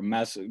were a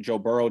mess. Joe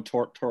Burrow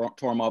tore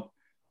him up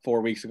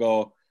 4 weeks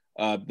ago.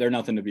 They're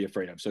nothing to be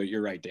afraid of. So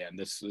you're right, Dan.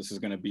 This is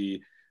going to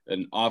be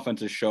an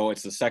offensive show.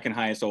 It's the second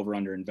highest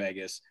over/under in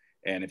Vegas.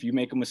 And if you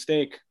make a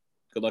mistake,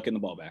 good luck getting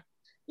the ball back.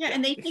 Yeah,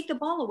 and they take the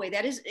ball away.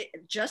 That is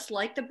just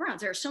like the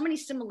Browns. There are so many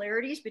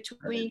similarities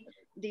between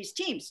these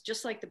teams,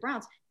 just like the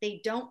Browns.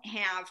 They don't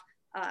have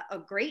a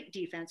great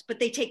defense, but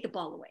they take the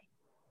ball away.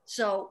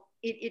 So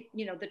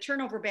the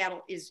turnover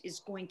battle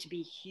is going to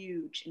be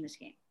huge in this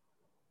game.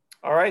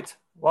 All right.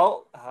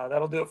 Well,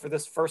 that'll do it for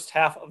this first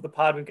half of the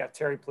pod. We've got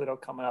Terry Pluto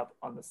coming up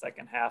on the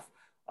second half.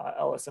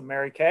 Ellis and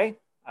Mary Kay,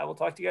 I will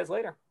talk to you guys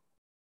later.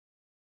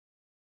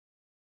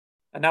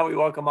 And now we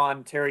welcome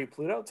on Terry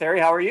Pluto. Terry,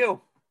 how are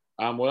you?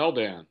 I'm well,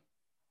 Dan.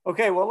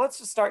 Okay, well, let's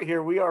just start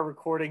here. We are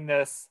recording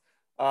this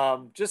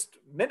just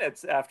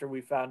minutes after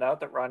we found out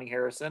that Ronnie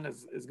Harrison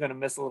is going to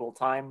miss a little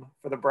time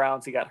for the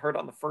Browns. He got hurt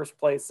on the first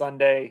play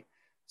Sunday.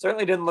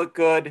 Certainly didn't look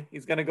good.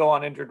 He's going to go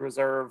on injured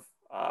reserve,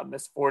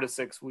 miss 4 to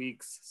 6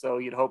 weeks. So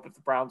you'd hope if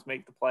the Browns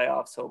make the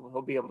playoffs,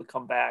 he'll be able to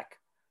come back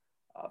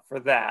for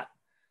that.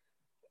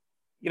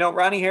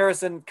 Ronnie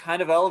Harrison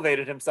kind of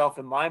elevated himself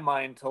in my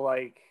mind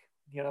to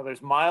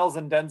there's Myles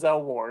and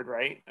Denzel Ward,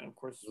 right? And of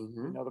course,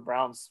 the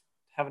Browns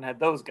haven't had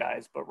those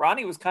guys, but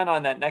Ronnie was kind of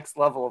on that next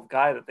level of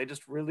guy that they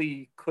just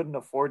really couldn't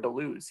afford to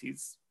lose.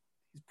 He's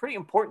pretty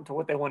important to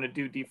what they want to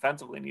do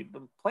defensively, and he's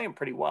been playing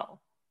pretty well.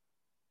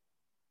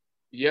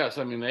 Yes,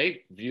 I mean,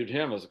 they viewed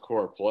him as a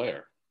core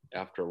player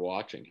after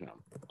watching him,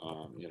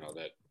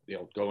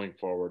 going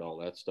forward, all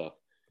that stuff.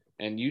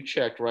 And you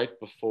checked right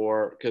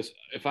before, because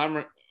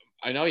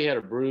I know he had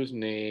a bruised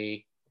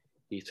knee,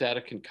 he's had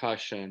a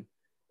concussion,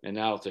 and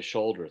now it's a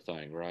shoulder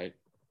thing, right?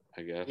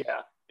 I guess.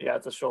 Yeah,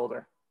 it's a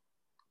shoulder.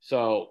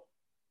 So,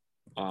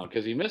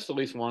 because he missed at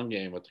least one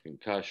game with the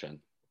concussion,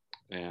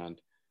 and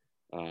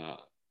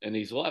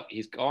he's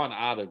gone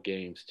out of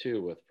games too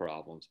with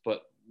problems.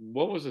 But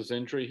what was his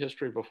injury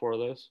history before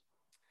this?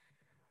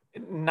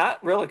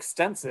 Not real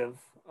extensive.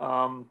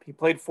 He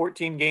played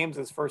 14 games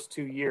his first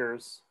 2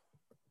 years.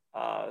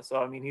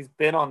 So I mean, he's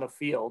been on the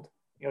field.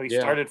 He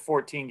started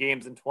 14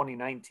 games in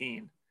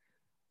 2019.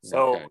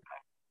 So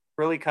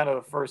really, kind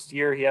of the first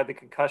year he had the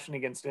concussion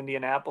against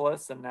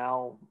Indianapolis, and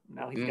now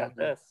he's got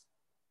this.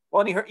 Well,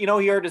 and he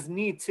hurt his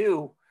knee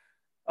too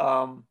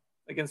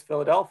against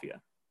Philadelphia.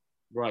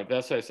 Right.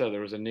 That's what I said.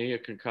 There was a knee, a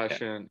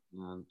concussion,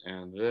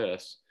 and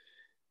this.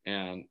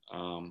 And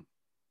I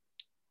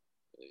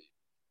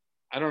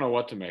don't know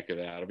what to make of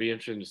that. It'll be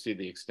interesting to see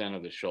the extent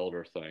of the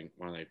shoulder thing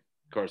when of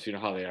course, you know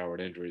how they are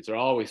with injuries. They're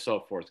always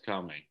so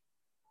forthcoming.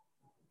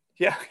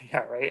 Yeah,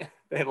 right.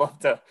 They love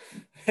to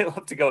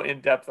go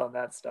in depth on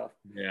that stuff.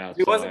 Yeah. If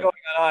he wasn't going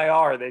on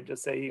IR, they'd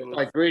just say he was.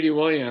 Like Greedy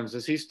Williams,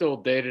 is he still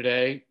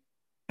day-to-day?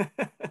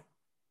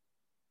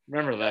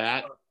 Remember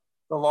that?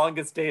 The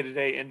longest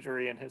day-to-day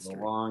injury in history.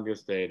 The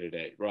longest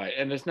day-to-day, right.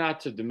 And it's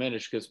not to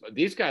diminish, because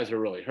these guys are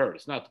really hurt.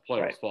 It's not the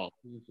player's fault.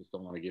 They just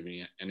don't want to give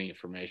you any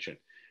information.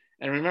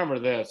 And remember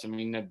this, I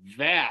mean, the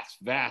vast,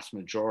 vast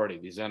majority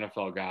of these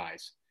NFL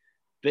guys,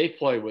 they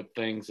play with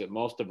things that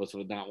most of us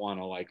would not want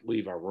to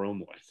leave our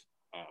room with.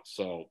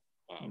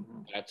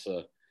 That's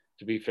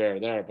to be fair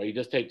there, but you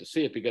just hate to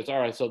see it because, all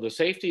right, so the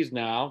safeties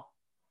now.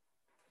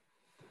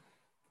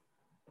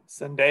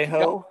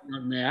 Sendejo.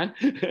 Man,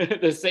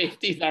 the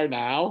safeties are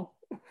now.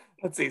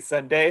 Let's see,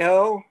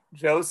 Sendejo,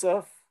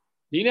 Joseph.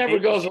 He never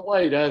goes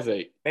away, does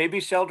he? Maybe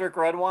Sheldrick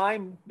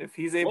Redwine, if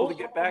he's able to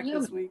get back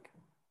this week.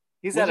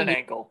 He's had an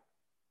ankle.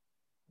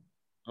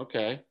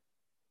 Okay.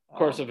 Of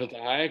course, if it's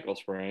a high ankle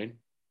sprain.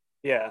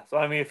 Yeah, so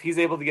I mean, if he's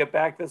able to get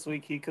back this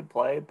week, he could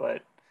play,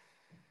 but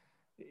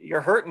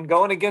you're hurting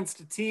going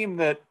against a team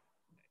that,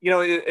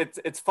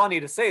 it's funny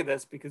to say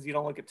this because you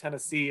don't look at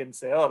Tennessee and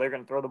say, oh, they're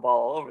going to throw the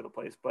ball all over the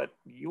place, but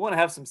you want to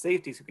have some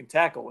safeties who can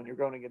tackle when you're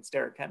going against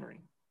Derrick Henry.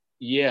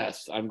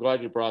 Yes, I'm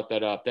glad you brought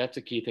that up. That's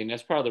a key thing.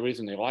 That's part of the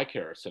reason they like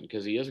Harrison,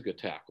 because he is a good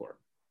tackler,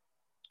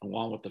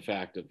 along with the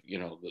fact of,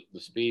 the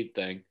speed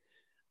thing.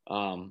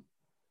 It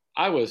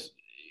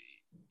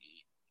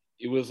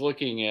was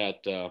looking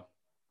at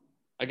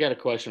I got a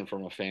question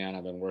from a fan.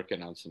 I've been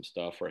working on some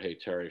stuff for Hey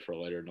Terry for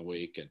later in the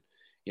week. And,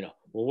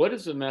 what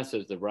is the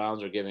message the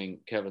Browns are giving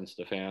Kevin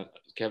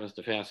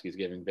Stefanski is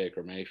giving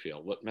Baker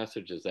Mayfield? What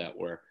message is that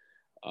where,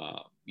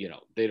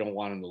 they don't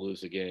want him to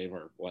lose the game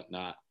or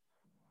whatnot?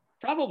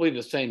 Probably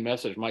the same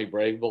message Mike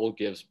Vrabel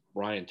gives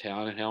Ryan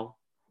Tannehill.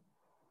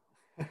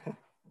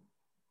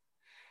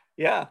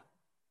 Yeah.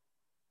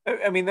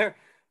 I mean,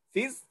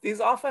 these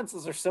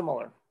offenses are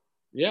similar.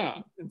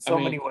 Yeah, in so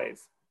many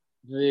ways.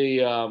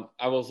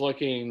 I was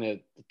looking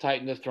at the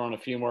Titans have thrown a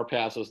few more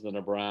passes than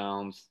the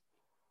Browns.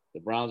 The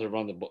Browns have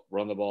run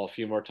the ball a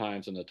few more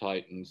times than the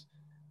Titans,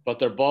 but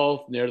they're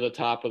both near the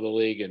top of the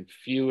league in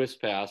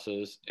fewest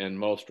passes and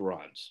most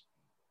runs.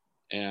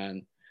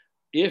 And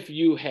if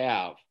you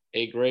have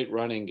a great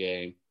running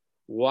game,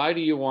 why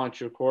do you want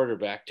your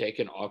quarterback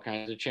taking all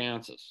kinds of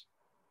chances?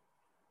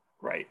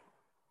 Right.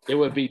 It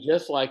would be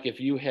just like if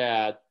you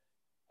had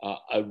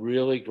a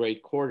really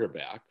great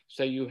quarterback,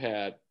 say you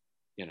had,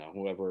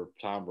 whoever,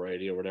 Tom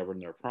Brady or whatever in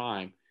their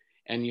prime,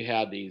 and you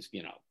had these,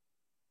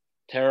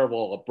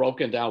 terrible,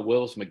 broken down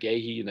Willis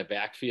McGahee in the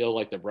backfield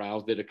like the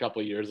Browns did a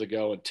couple of years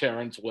ago, and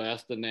Terrence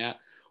West and that.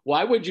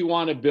 Why would you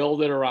want to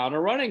build it around a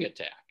running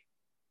attack?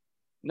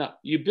 No,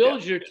 you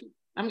build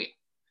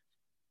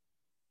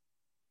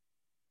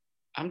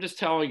I'm just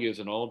telling you as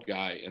an old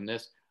guy in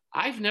this,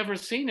 I've never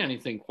seen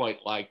anything quite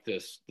like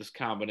this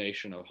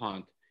combination of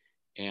Hunt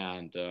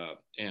and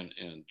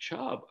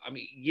Chubb. I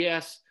mean,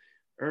 yes,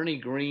 Ernie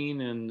Green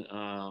and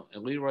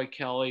Leroy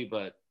Kelly,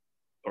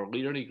 or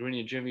Ernie Green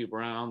and Jimmy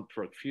Brown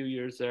for a few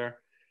years there.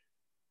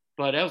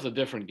 But that was a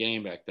different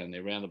game back then. They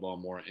ran the ball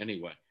more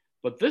anyway.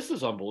 But this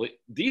is unbelievable.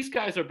 These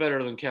guys are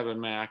better than Kevin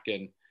Mack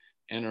and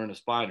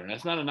Ernest Byner. And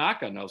that's not a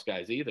knock on those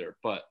guys either.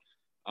 But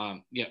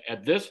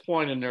at this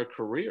point in their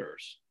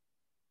careers,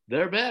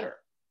 they're better.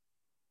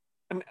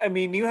 I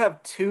mean, you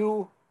have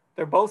two.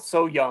 They're both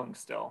so young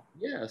still.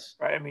 Yes.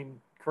 Right. I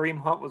mean, Kareem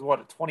Hunt was a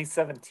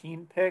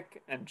 2017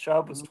 pick, and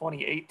Chubb was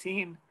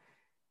 2018,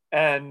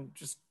 and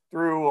just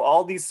through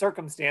all these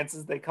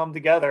circumstances, they come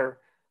together,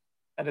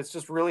 and it's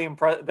just really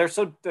impressive.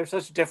 They're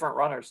such different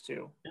runners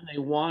too, and they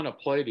want to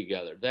play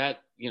together.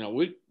 That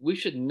we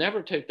should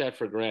never take that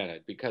for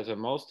granted, because in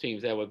most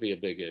teams that would be a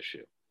big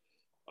issue.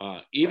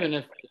 Even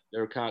if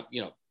they're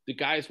the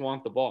guys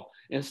want the ball.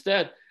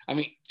 Instead, I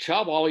mean,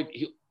 Chubb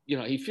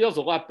he feels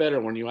a lot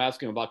better when you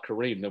ask him about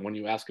Kareem than when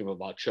you ask him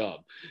about Chubb.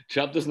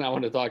 Chubb does not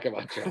want to talk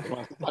about Chubb. He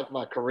wants to talk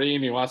about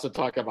Kareem. He wants to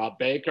talk about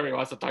Baker. He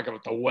wants to talk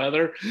about the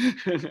weather.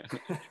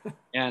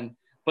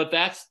 But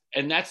that's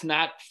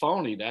not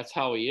phony. That's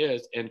how he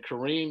is. And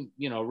Kareem,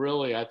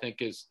 really, I think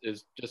is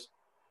just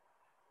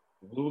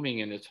blooming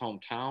in his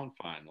hometown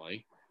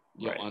finally.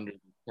 Under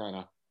kind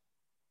of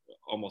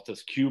almost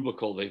this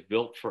cubicle they've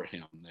built for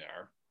him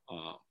there,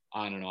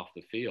 on and off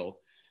the field.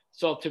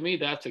 So to me,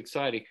 that's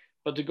exciting.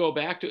 But to go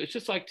back to, it's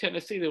just like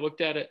Tennessee. They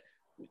looked at it,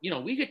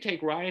 we could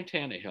take Ryan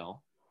Tannehill,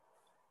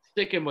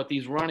 stick him with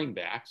these running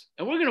backs,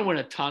 and we're going to win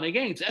a ton of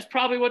games. That's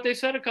probably what they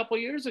said a couple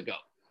of years ago.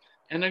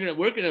 And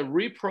we're going to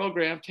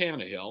reprogram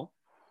Tannehill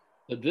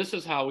that this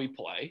is how we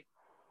play.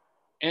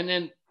 And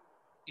then,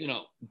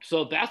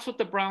 so that's what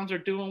the Browns are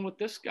doing with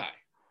this guy,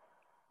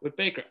 with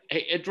Baker.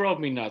 Hey, it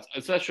drove me nuts.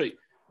 Especially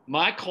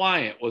my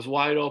client was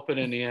wide open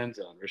in the end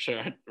zone,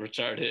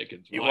 Rashard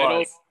Higgins.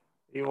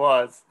 He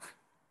was.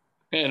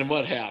 And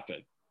what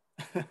happened?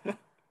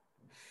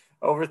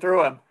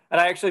 Overthrew him.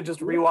 And I actually just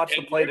rewatched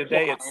the play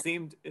today.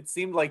 It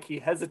seemed like he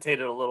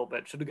hesitated a little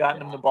bit. Should have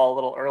gotten him the ball a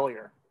little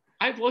earlier.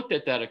 I've looked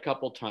at that a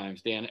couple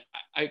times, Dan.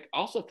 I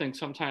also think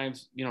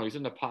sometimes, he's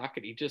in the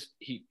pocket.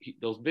 He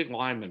those big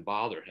linemen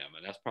bother him,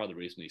 and that's part of the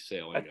reason he's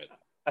sailing it.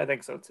 I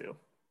think so too.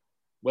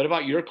 What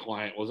about your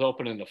client? Was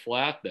open in the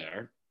flat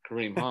there,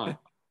 Kareem Hunt?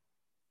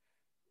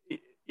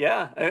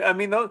 Yeah, I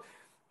mean, though.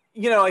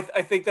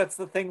 I think that's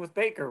the thing with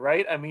Baker,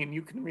 right? I mean,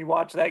 you can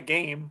rewatch that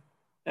game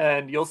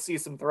and you'll see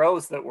some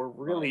throws that were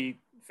really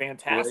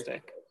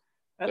fantastic.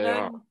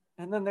 And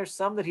then there's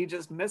some that he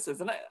just misses.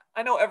 And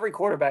I know every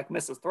quarterback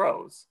misses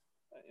throws.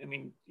 I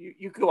mean,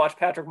 you could watch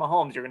Patrick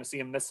Mahomes, you're going to see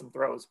him miss some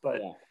throws,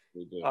 but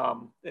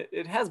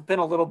it has been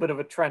a little bit of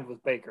a trend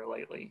with Baker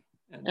lately.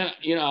 And now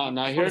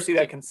here to see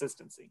that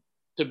consistency.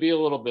 To be a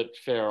little bit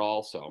fair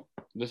also,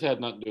 this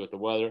had nothing to do with the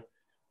weather.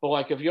 But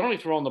like if you're only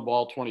throwing the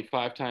ball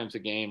 25 times a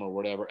game or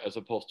whatever, as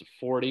opposed to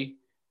 40,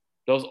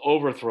 those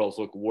overthrows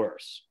look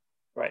worse.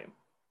 Right.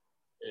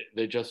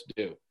 They just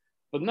do.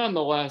 But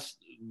nonetheless,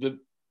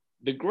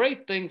 the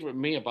great thing for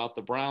me about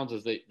the Browns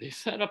is they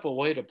set up a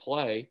way to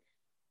play,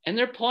 and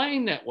they're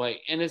playing that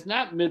way. And it's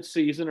not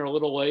midseason or a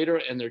little later,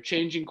 and they're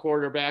changing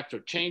quarterbacks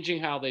or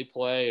changing how they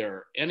play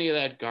or any of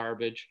that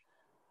garbage.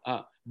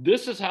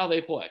 This is how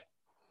they play.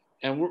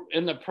 And we're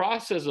in the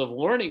process of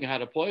learning how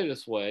to play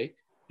this way.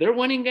 They're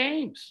winning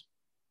games.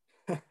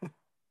 It's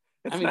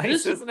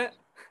nice, isn't it?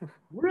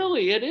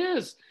 Really, it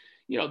is.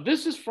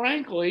 This is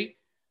frankly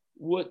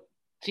what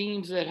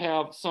teams that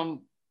have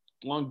some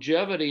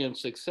longevity and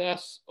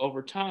success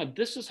over time,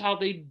 this is how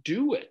they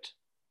do it.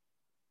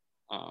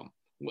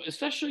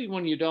 Especially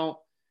when you don't,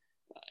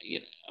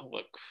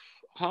 look,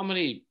 how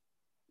many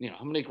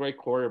great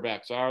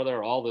quarterbacks are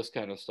there? All this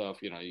kind of stuff.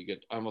 I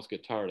almost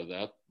get tired of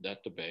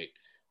that debate.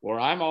 Where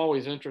I'm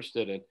always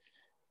interested in,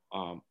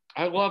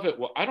 I love it.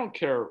 Well, I don't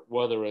care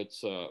whether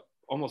it's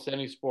almost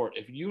any sport.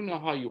 If you know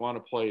how you want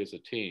to play as a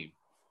team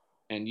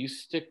and you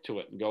stick to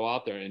it and go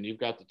out there and you've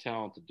got the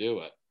talent to do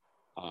it,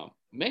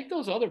 make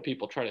those other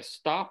people try to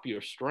stop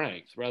your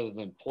strengths rather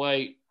than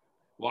play,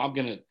 well, I'm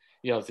going to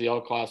it's the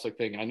old classic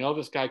thing. I know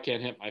this guy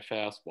can't hit my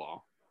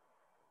fastball,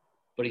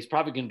 but he's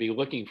probably going to be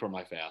looking for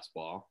my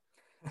fastball.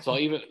 So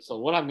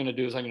what I'm going to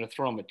do is I'm going to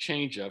throw him a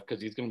changeup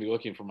because he's going to be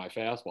looking for my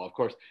fastball. Of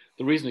course,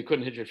 the reason he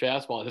couldn't hit your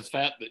fastball is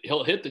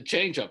he'll hit the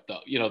changeup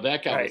though.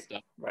 That kind of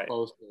stuff. Right.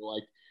 Opposed to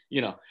like,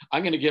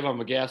 I'm going to give him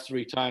a gas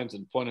 3 times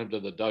and point him to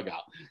the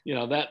dugout.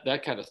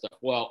 That kind of stuff.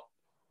 Well,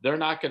 they're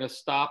not going to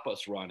stop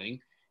us running,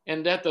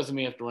 and that doesn't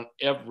mean you have to run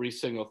every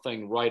single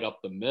thing right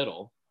up the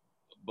middle.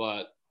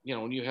 But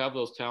when you have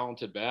those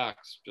talented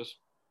backs, just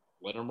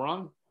let them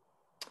run.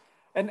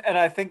 And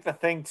I think the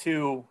thing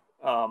too.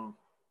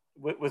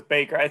 With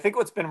Baker, I think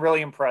what's been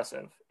really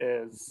impressive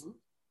is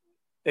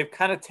they've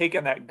kind of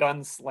taken that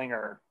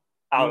gunslinger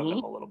out of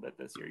him a little bit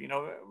this year.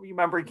 You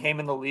remember he came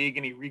in the league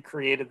and he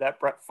recreated that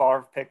Brett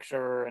Favre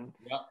picture, and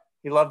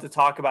he loved to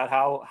talk about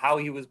how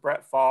he was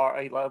Brett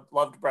Favre. He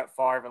loved Brett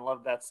Favre and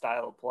loved that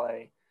style of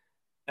play,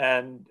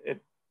 and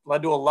it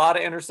led to a lot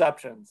of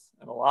interceptions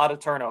and a lot of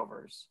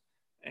turnovers.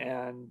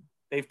 And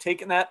they've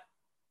taken that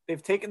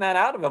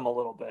out of him a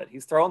little bit.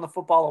 He's throwing the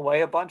football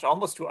away a bunch,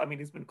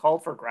 he's been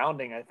called for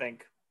grounding, I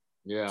think.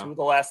 2 of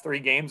the last 3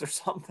 games or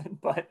something,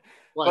 but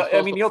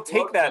you'll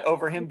take that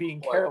over him being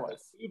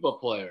careless. The tuba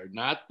player,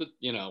 not the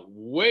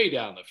way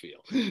down the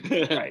field.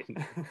 Right.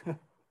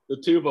 The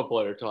tuba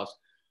player toss.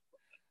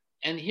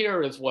 And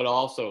here is what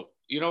also,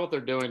 what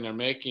they're doing? They're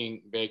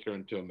making Baker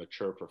into a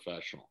mature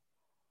professional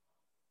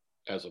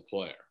as a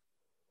player.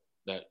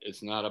 That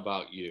it's not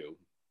about you,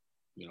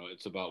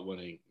 it's about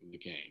winning the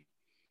game.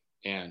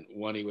 And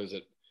when he was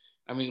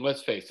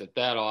let's face it,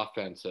 that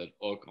offense at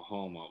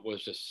Oklahoma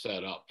was just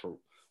set up for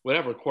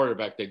whatever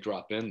quarterback they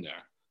drop in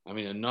there.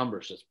 The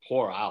numbers just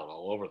pour out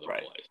all over the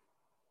place.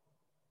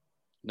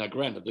 Now,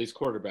 granted, these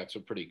quarterbacks are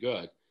pretty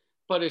good,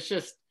 but it's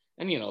just,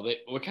 and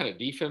what kind of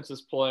defense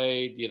is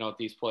played, at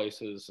these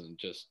places, and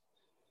just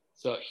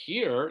so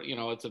here,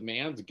 it's a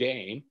man's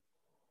game,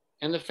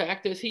 and the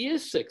fact is he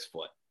is 6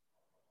 foot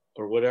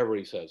or whatever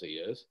he says he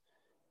is,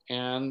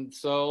 and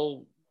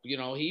so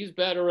he's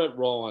better at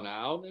rolling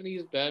out, and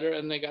he's better,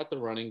 and they got the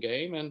running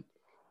game, and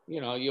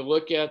you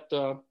look at.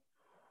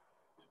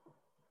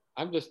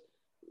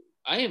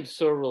 I am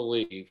so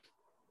relieved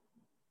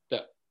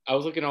that I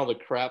was looking at all the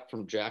crap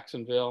from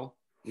Jacksonville,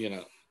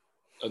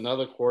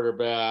 another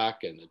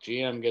quarterback and the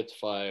GM gets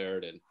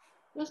fired, and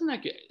doesn't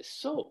that get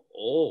so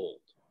old?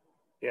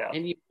 Yeah.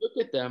 And you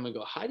look at them and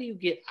go, how do you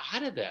get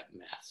out of that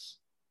mess?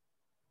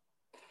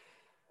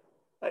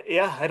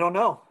 I don't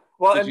know.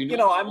 Well,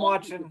 and I'm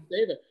watching.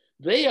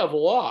 They have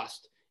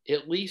lost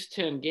at least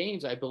 10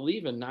 games, I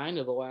believe, in 9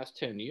 of the last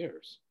 10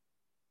 years.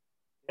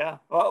 Yeah.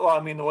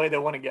 Well, the way they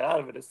want to get out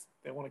of it is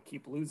they want to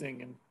keep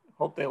losing and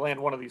hope they land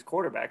one of these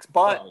quarterbacks.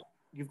 But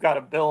you've got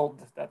to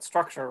build that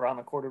structure around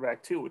the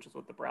quarterback too, which is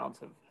what the Browns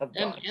have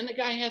done. And the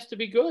guy has to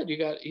be good.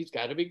 He's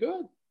got to be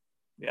good.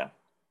 Yeah.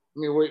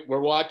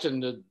 We're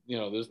watching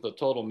there's the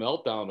total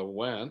meltdown of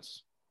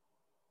Wentz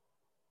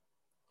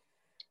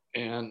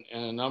and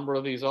a number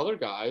of these other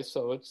guys.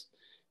 So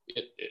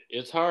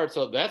it's hard.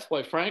 So that's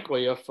why,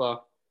 frankly, if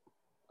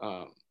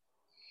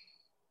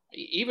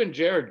even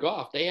Jared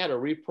Goff, they had to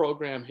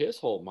reprogram his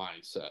whole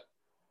mindset.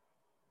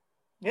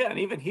 Yeah, and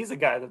even he's a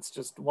guy that's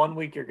just 1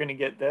 week you're going to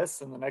get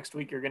this, and the next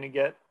week you're going to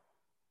get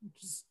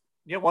just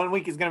 1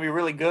 week he's going to be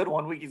really good,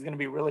 1 week he's going to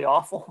be really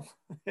awful.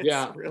 But you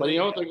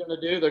know what they're going to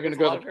do? They're going to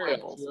go to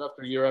playoffs year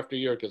after year after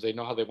year because they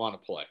know how they want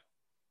to play.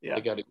 Yeah.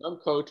 They got a young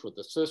coach with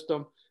the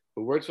system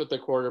who works with the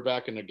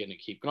quarterback, and they're going to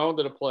keep going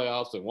to the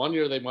playoffs. And 1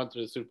 year they went to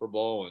the Super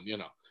Bowl,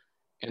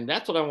 and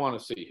that's what I want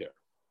to see here.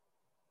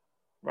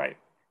 Right.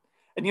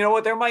 And you know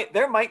what? There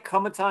might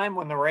come a time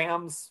when the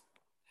Rams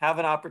have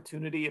an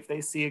opportunity if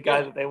they see a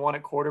guy that they want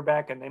at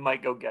quarterback, and they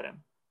might go get him.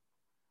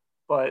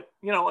 But,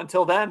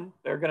 until then,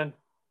 they're going to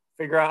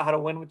figure out how to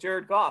win with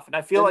Jared Goff. And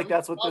I feel like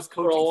that's what this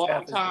coaching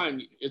staff is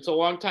doing. It's a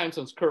long time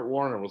since Kurt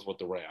Warner was with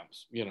the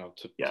Rams,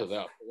 to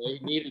that. They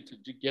needed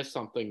to get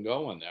something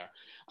going there.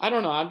 I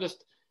don't know. I'm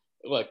just,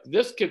 look,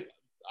 this could,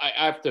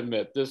 I have to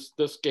admit,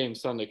 this game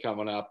Sunday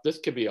coming up, this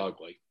could be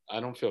ugly. I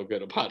don't feel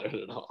good about it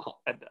at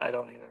all. I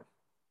don't either.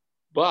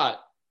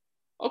 But,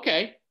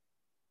 okay,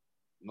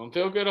 don't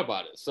feel good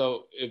about it.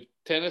 So if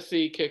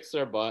Tennessee kicks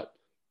their butt,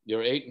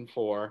 you're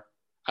 8-4.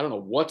 I don't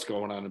know what's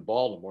going on in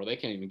Baltimore. They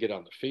can't even get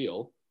on the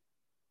field.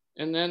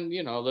 And then,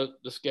 the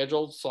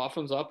schedule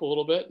softens up a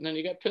little bit, and then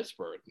you got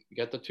Pittsburgh. You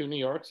got the 2 New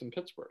Yorks and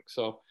Pittsburgh.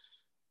 So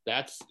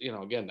that's,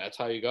 again, that's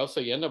how you go. So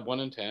you end up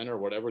 1-10 or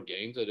whatever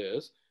games it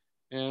is.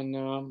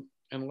 And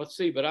let's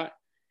see. But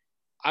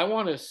I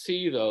want to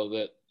see, though,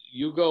 that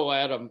you go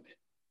at them,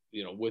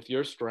 with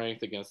your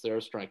strength against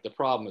their strength. The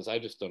problem is I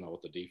just don't know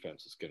what the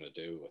defense is going to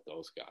do with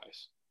those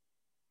guys.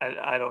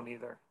 I don't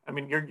either.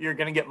 You're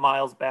going to get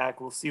Miles back.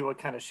 We'll see what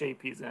kind of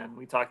shape he's in.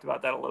 We talked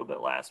about that a little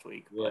bit last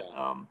week. Yeah.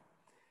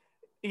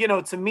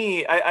 But, to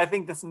me, I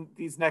think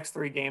these next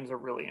 3 games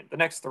the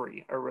next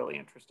 3 are really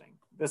interesting.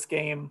 This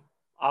game,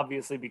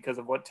 obviously, because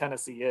of what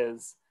Tennessee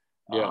is.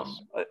 Yes.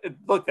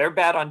 Look, they're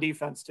bad on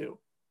defense too.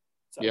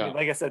 So, I mean,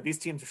 like I said, these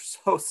teams are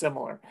so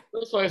similar.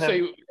 That's why I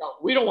say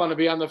we don't want to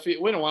be on the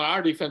field. We don't want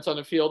our defense on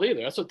the field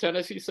either. That's what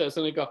Tennessee says.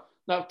 And they go,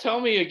 now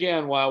tell me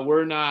again why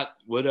we're not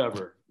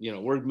whatever,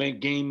 we're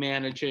game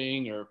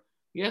managing, or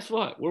guess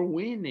what? We're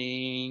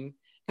winning.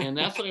 And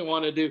that's what I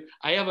want to do.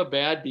 I have a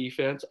bad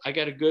defense. I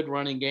got a good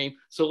running game.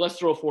 So let's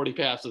throw 40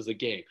 passes a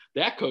game.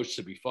 That coach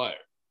should be fired.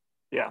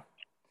 Yeah.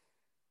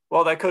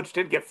 Well, that coach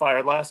did get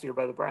fired last year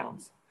by the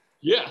Browns.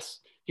 Yes,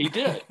 he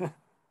did.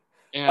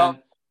 And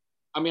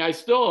I mean, I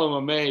still am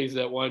amazed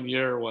that one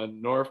year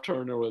when Norv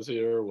Turner was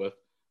here with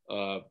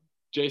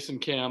Jason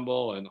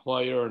Campbell and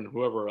Hoyer and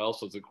whoever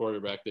else was the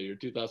quarterback that year,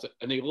 2000,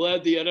 and he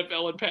led the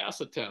NFL in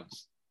pass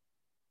attempts.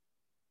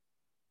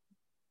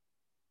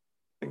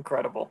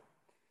 Incredible.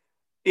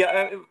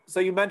 Yeah, so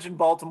you mentioned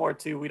Baltimore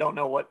too. We don't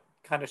know what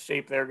kind of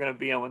shape they're going to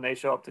be in when they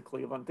show up to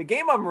Cleveland. The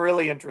game I'm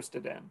really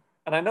interested in,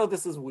 and I know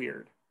this is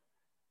weird,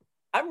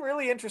 I'm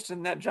really interested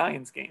in that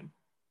Giants game.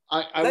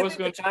 I think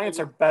the Giants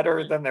are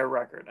better than their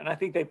record, and I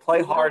think they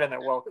play hard and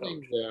they're well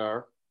coached.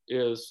 There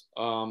is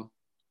a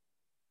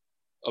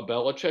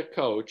Belichick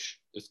coach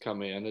is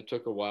coming in. It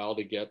took a while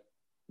to get.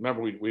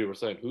 Remember, we were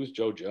saying, who's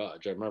Joe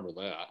Judge? I remember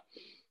that.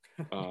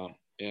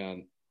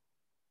 And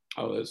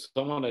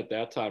someone at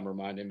that time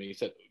reminded me. He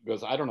said,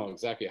 because I don't know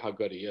exactly how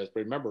good he is,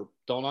 but remember,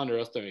 don't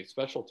underestimate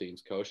special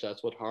teams coach.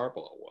 That's what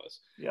Harbaugh was.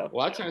 Yeah. A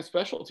lot of times,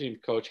 special teams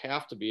coach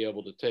have to be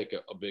able to take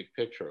a big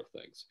picture of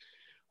things,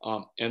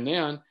 and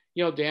then.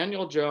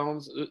 Daniel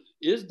Jones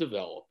is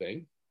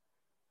developing.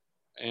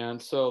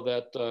 And so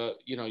that,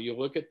 you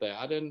look at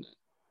that and,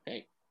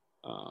 hey,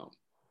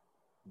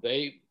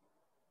 they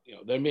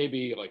may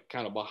be like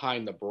kind of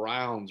behind the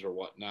Browns or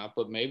whatnot,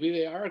 but maybe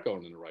they are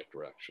going in the right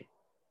direction.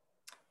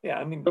 Yeah,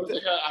 I mean.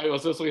 I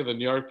was listening to the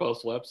New York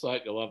Post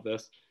website. You'll love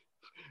this.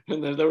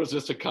 And then there was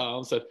just a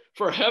column that said,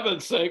 for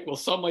heaven's sake, will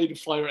somebody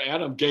fire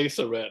Adam Gase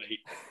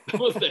already?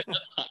 That was the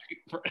headline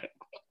for it.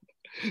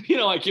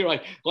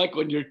 Like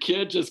when your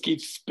kid just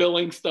keeps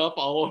spilling stuff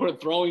all over,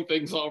 throwing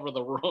things all over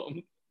the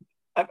room.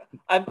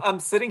 I'm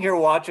sitting here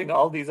watching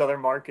all these other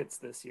markets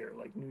this year,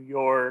 like New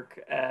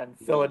York and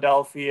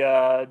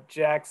Philadelphia,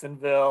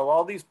 Jacksonville,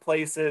 all these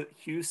places,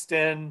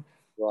 Houston,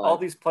 all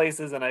these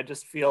places, and I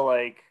just feel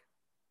like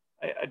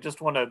I just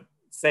want to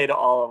say to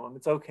all of them,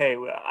 it's okay.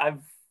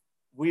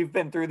 We've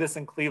been through this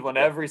in Cleveland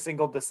every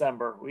single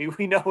December.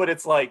 We know what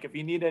it's like. If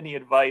you need any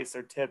advice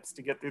or tips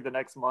to get through the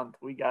next month,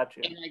 we got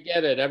you. And I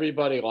get it.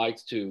 Everybody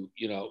likes to,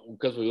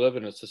 because we live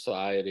in a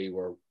society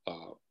where,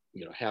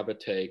 have a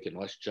take and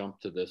let's jump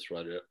to this,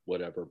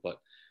 whatever. But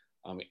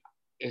I mean,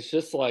 it's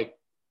just like,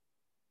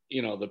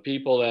 the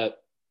people that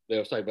they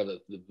were talking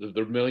about,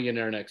 the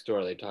millionaire next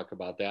door, they talk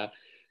about that.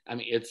 I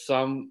mean, it's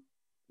some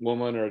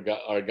woman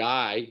or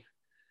guy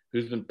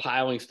who's been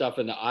piling stuff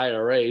into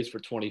IRAs for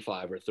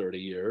 25 or 30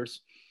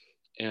 years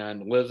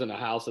and lives in a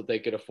house that they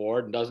could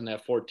afford and doesn't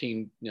have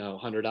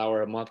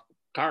 $1,400 a month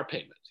car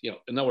payments,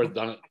 in other words,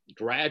 done it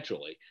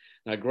gradually.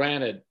 Now,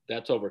 granted,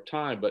 that's over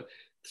time, but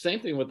same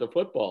thing with the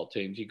football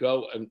teams. You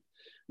go and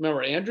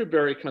remember, Andrew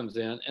Berry comes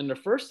in, and the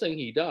first thing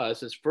he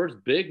does, his first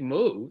big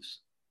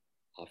moves,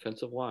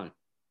 offensive line.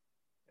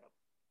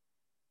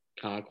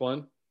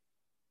 Conklin,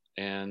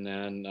 and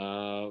then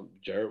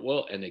Jarrett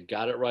Will, and they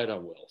got it right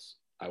on Wills.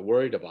 I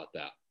worried about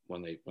that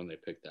when they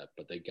picked that,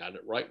 but they got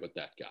it right with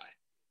that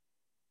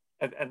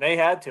guy. And they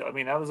had to. I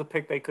mean, that was a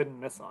pick they couldn't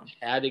miss on.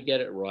 Had to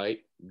get it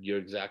right. You're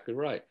exactly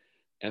right.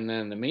 And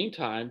then in the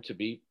meantime, to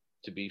be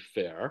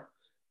fair,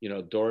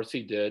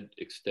 Dorsey did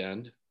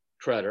extend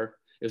Treader.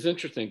 It's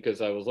interesting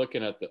because I was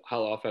looking at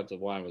how the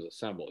offensive line was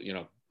assembled.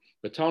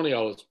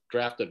 Bitonio was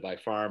drafted by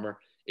Farmer,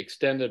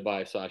 extended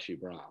by Sashi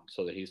Brown,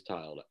 so that he's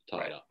tied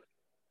up.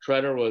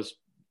 Treader was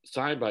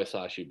signed by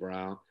Sashi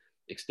Brown,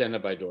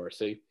 extended by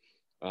Dorsey.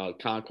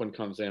 Conklin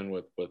comes in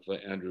with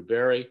Andrew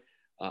Berry.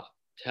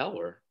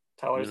 Teller's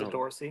a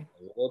Dorsey.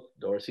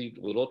 Dorsey,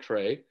 little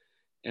trade.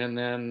 And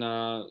then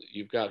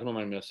you've got, who am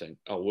I missing?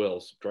 Oh,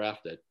 Wills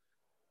drafted.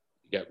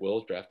 You got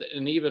Wills drafted.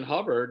 And even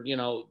Hubbard,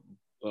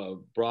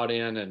 brought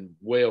in and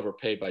way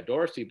overpaid by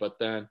Dorsey, but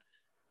then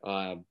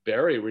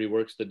Berry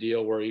reworks the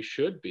deal where he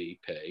should be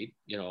paid,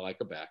 like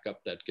a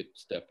backup that could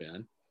step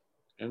in.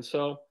 And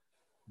so,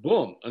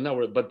 boom.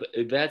 But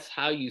that's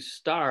how you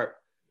start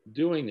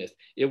doing this.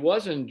 It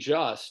wasn't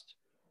just,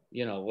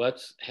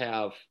 let's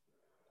have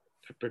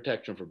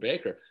protection for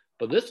Baker,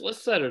 but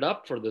let's set it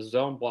up for the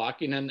zone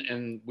blocking.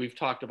 And we've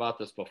talked about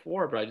this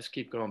before, but I just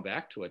keep going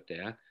back to it,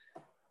 Dan.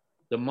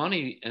 The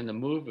money and the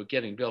move of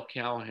getting Bill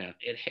Callahan,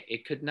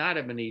 it could not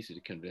have been easy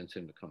to convince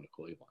him to come to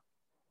Cleveland.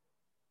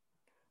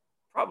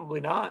 Probably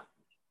not.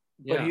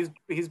 Yeah. But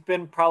he's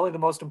been probably the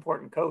most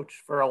important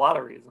coach for a lot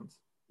of reasons.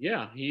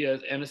 Yeah, he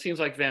is. And it seems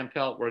like Van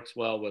Pelt works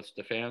well with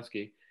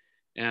Stefanski.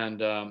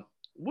 And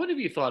what have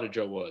you thought of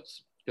Joe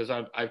Woods? Because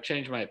I've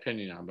changed my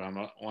opinion on him,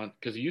 but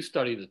because you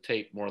study the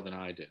tape more than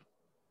I do.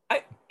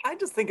 I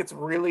just think it's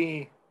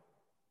really,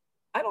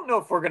 I don't know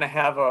if we're going to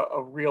have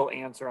a real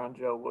answer on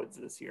Joe Woods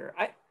this year.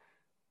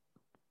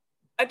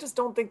 I just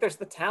don't think there's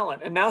the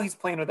talent. And now he's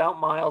playing without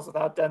Miles,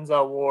 without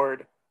Denzel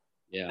Ward.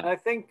 Yeah. And I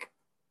think,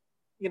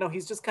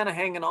 he's just kind of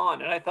hanging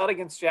on. And I thought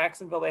against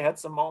Jacksonville, they had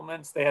some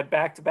moments. They had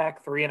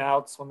back-to-back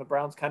 3-and-outs when the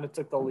Browns kind of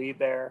took the lead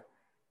there.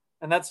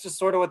 And that's just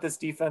sort of what this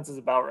defense is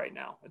about right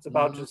now. It's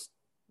about just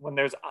when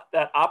there's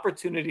that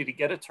opportunity to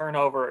get a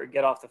turnover or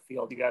get off the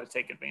field, you got to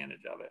take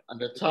advantage of it. And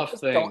the tough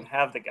thing, don't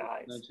have the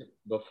guys.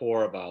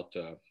 Before about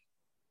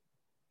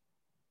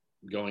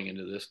going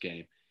into this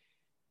game,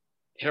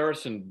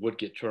 Harrison would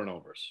get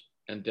turnovers,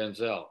 and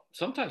Denzel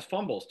sometimes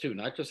fumbles too,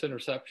 not just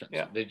interceptions.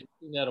 Yeah. They just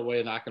get that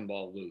away, knocking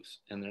ball loose,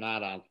 and they're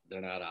not out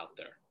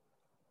there.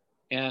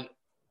 And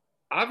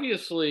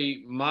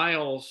obviously,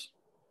 Miles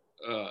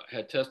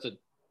had tested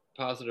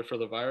positive for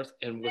the virus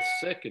and was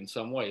sick in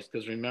some ways,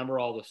 because remember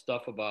all the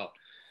stuff about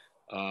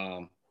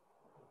I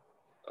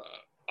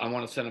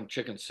want to send him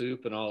chicken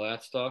soup and all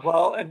that stuff.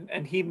 Well,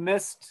 and he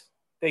missed.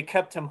 They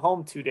kept him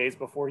home 2 days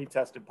before he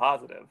tested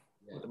positive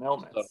with an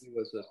illness.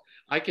 So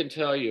I can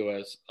tell you,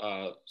 as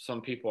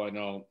some people I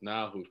know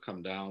now who've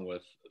come down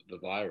with the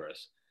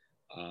virus,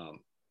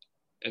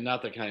 and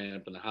not that kind of end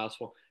up in the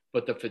hospital,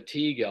 but the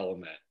fatigue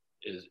element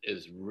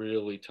is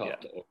really tough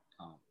to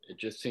overcome. It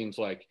just seems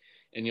like,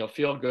 and you'll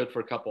feel good for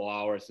a couple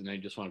hours and then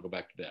you just want to go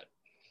back to bed.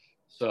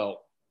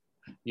 So,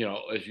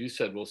 as you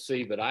said, we'll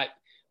see. But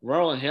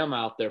rolling him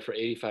out there for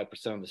 85%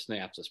 of the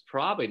snaps is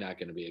probably not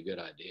going to be a good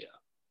idea.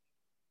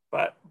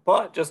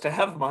 But just to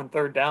have him on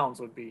third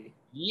downs would be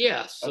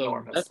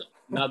enormous.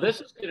 Now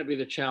this is going to be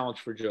the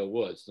challenge for Joe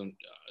Woods.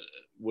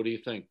 What do you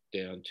think,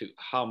 Dan? To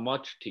how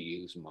much to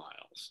use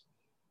Miles?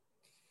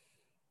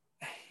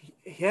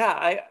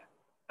 Yeah,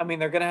 I mean,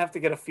 they're going to have to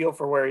get a feel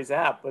for where he's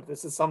at, but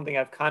this is something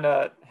I've kind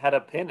of had a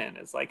pin in,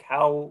 is like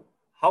how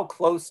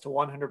close to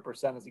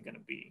 100% is he going to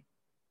be?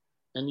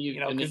 And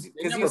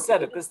because you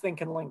said it, this thing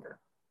can linger.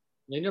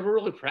 They never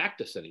really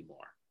practice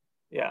anymore.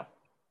 Yeah,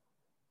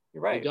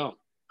 you're right. They don't.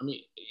 I mean,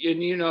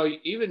 and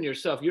even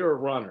yourself, you're a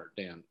runner,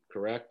 Dan,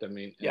 correct? I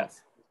mean, yes.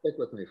 Stick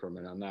with me for a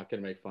minute. I'm not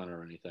going to make fun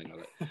or anything of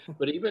it.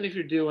 But even if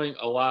you're doing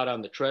a lot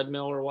on the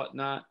treadmill or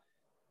whatnot,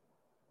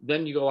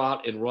 then you go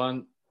out and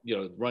run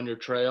your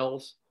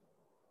trails.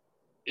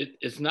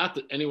 It's not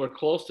anywhere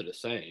close to the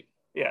same.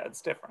 Yeah,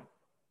 it's different.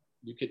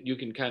 You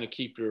can kind of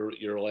keep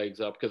your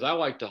legs up, because I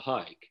like to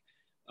hike.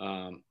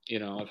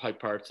 I've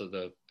hiked parts of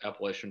the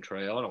Appalachian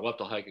Trail, and I love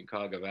to hike in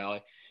Cuyahoga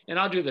Valley, and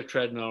I'll do the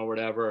treadmill or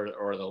whatever,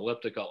 or the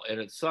elliptical, and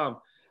it's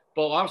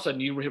but all of a sudden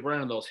you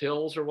run on those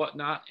hills or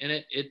whatnot, and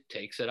it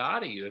takes it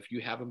out of you if you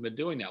haven't been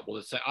doing that. Well,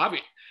 it's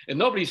obvious, and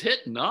nobody's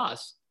hitting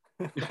us.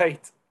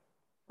 Right.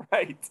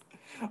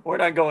 We're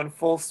not going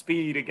full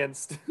speed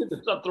against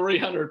it's a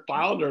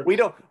 300-pounder. We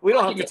don't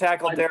have to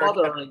tackle Derek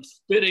and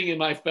spitting in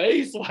my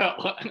face.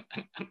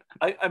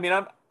 I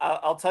mean,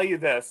 I'll tell you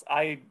this.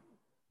 I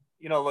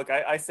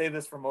say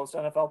this for most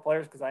NFL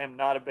players because I am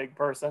not a big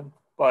person,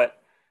 but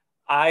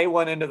I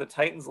went into the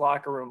Titans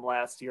locker room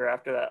last year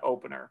after that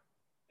opener,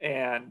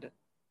 and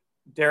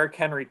Derrick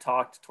Henry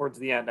talked towards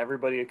the end.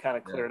 Everybody had kind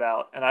of cleared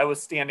out, and I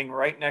was standing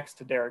right next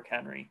to Derrick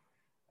Henry.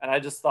 And I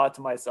just thought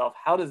to myself,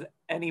 how does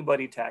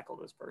anybody tackle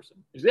this person?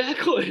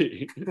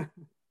 Exactly.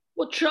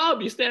 Well,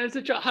 Chubb, you stand as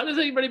a Chubb. How does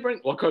anybody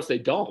bring? Well, of course they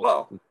don't.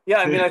 Well, yeah,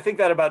 I mean, I think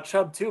that about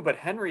Chubb too, but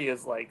Henry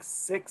is like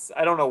 6.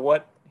 I don't know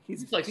what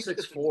he's like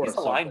 6'4". He's a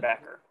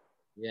linebacker.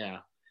 Yeah,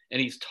 and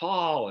he's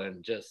tall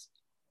and just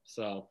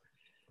so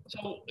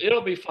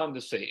it'll be fun to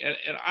see.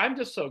 And I'm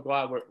just so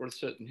glad we're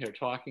sitting here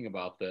talking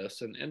about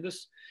this. And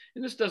this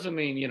doesn't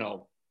mean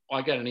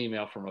I got an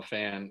email from a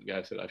fan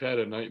guy said, I've had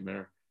a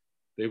nightmare.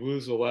 They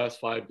lose the last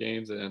 5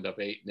 games and end up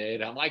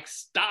 8-8. I'm like,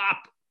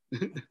 stop.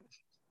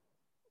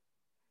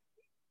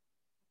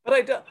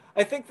 But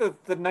I think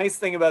the nice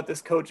thing about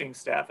this coaching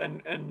staff,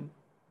 and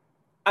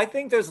I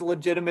think there's a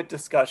legitimate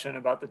discussion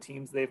about the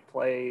teams they've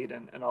played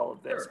and all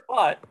of this. Sure.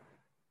 But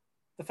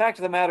the fact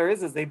of the matter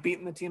is they've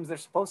beaten the teams they're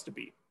supposed to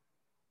beat.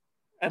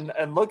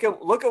 And look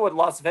at what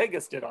Las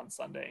Vegas did on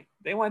Sunday.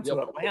 They went to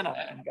Atlanta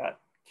and got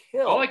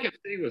killed. All I can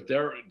see was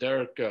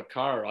Derek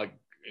Carr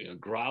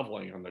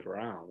groveling on the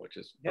ground, which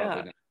is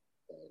probably not.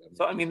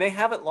 So I mean, they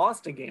haven't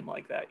lost a game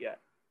like that yet.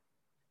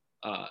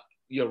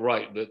 You're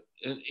right, but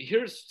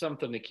here's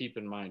something to keep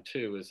in mind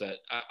too: is that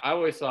I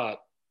always thought,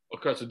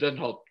 of course, it doesn't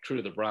hold true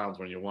to the Browns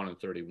when you're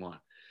 1-31,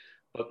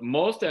 but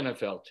most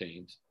NFL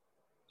teams,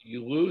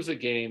 you lose a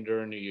game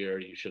during the year,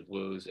 you should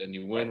lose, and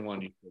you win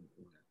one, you should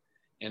win.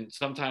 And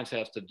sometimes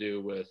has to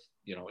do with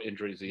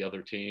injuries to the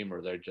other team,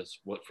 or they're just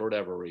for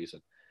whatever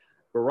reason.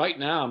 But right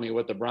now, I mean,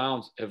 what the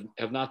Browns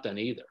have not done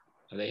either.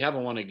 They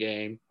haven't won a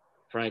game,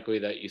 frankly,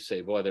 that you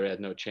say, boy, they had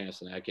no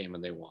chance in that game,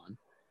 and they won.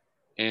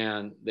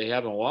 And they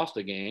haven't lost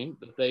a game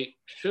that they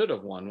should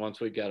have won once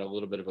we got a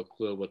little bit of a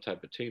clue what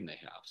type of team they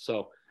have.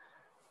 So,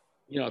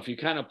 if you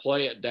kind of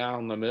play it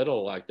down the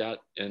middle like that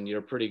and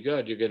you're pretty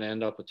good, you're going to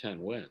end up with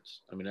 10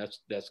 wins. I mean,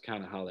 that's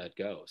kind of how that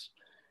goes.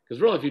 Because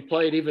really, if you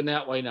play it even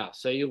that way now,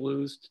 say you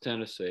lose to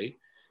Tennessee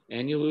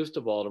and you lose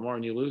to Baltimore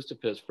and you lose to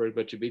Pittsburgh,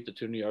 but you beat the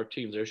 2 New York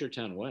teams, there's your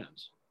 10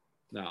 wins.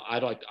 Now, I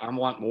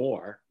want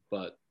more,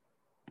 but.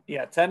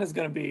 Yeah, 10 is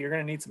going to be, you're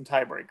going to need some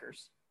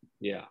tiebreakers.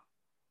 Yeah.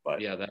 But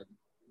yeah,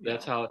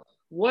 that's how,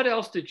 What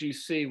else did you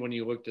see when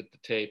you looked at the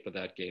tape of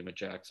that game at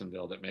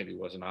Jacksonville that maybe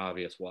wasn't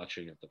obvious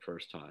watching it the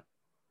first time?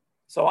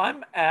 So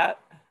I'm at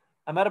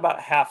about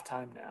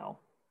halftime now.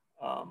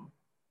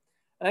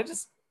 And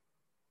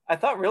I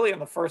thought really in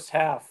the first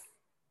half,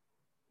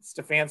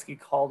 Stefanski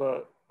called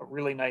a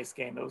really nice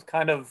game. It was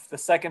kind of the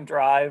second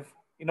drive.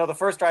 The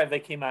first drive they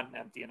came out and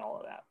empty and all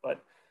of that.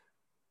 But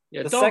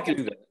yeah, don't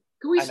do that.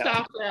 Can we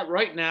stop that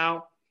right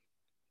now?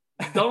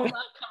 Don't not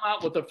come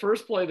out with the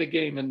first play of the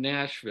game in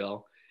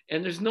Nashville,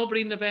 and there's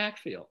nobody in the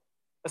backfield.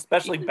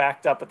 Especially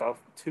backed up at the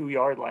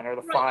 2-yard line or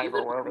the 5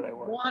 or wherever they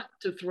were. Want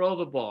to throw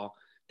the ball.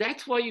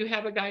 That's why you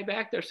have a guy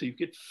back there so you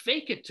could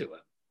fake it to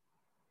him.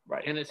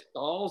 Right. And it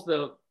stalls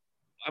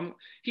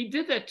he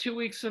did that 2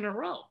 weeks in a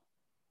row.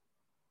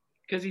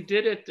 Because he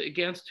did it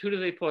against, who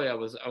did they play? I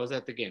was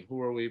at the game. Who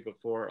were we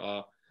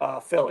before?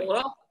 Philly.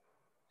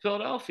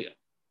 Philadelphia.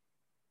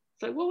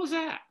 It's like, what was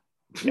that?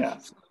 Yeah.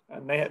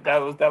 And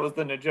that was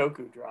the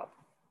Njoku drop.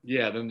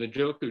 Yeah, the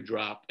Njoku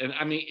drop. And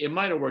I mean, it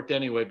might have worked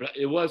anyway, but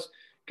it was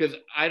because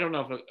I don't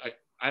know if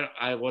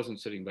I wasn't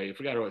sitting by you. I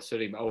forgot who I was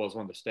sitting by. I was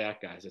one of the stat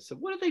guys. I said,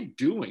 what are they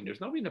doing? There's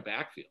nobody in the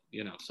backfield,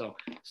 so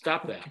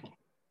stop that.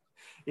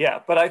 Yeah,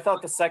 but I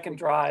thought the second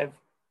drive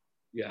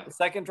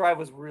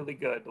was really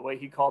good. The way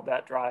he called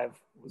that drive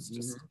was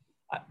just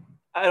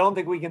I don't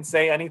think we can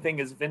say anything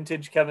is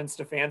vintage Kevin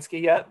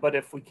Stefanski yet, but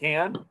if we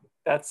can,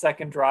 that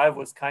second drive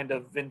was kind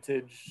of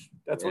vintage.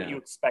 That's what you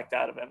expect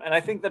out of him. And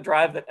I think the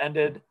drive that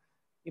ended,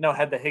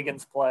 had the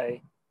Higgins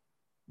play,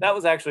 that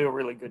was actually a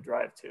really good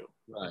drive too.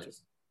 Right.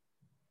 Just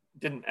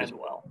didn't end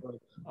well.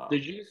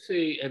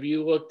 Have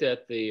you looked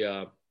at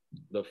the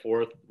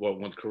fourth,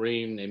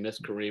 when they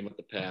missed Kareem with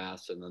the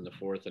pass and then the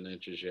 4th and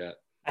inches yet?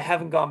 I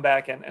haven't gone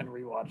back and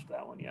rewatched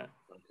that one yet.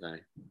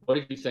 Okay. What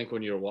did you think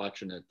when you were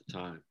watching it at the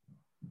time?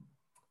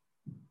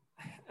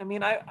 I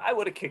mean, I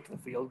would have kicked the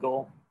field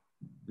goal.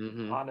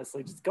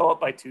 Honestly, just go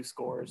up by 2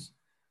 scores.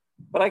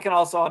 But I can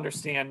also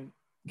understand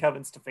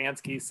Kevin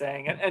Stefanski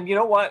saying, and you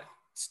know what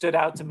stood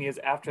out to me is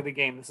after the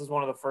game, this is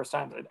one of the first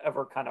times I'd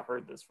ever kind of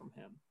heard this from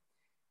him.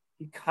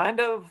 He kind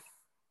of,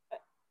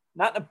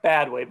 not in a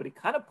bad way, but he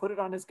kind of put it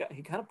on his guy.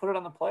 He kind of put it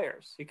on the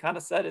players. He kind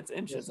of said it's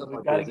inches, and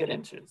we've got to get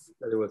inches.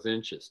 It was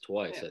inches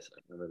twice. Yeah.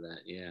 I remember that.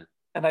 Yeah.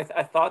 And I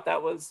thought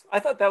that was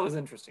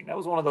interesting. That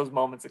was one of those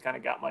moments that kind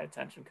of got my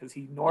attention because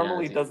he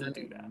normally doesn't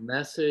do that.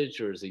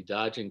 Message, or is he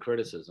dodging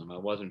criticism? I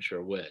wasn't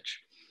sure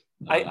which.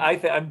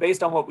 I'm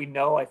based on what we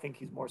know. I think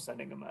he's more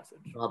sending a message.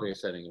 Probably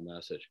sending a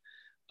message.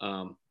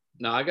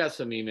 Now I got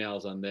some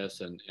emails on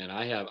this, and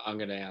I'm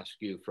going to ask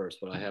you first,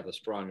 but I have a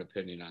strong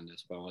opinion on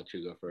this. But I'll let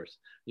you go first.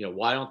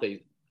 Why don't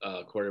they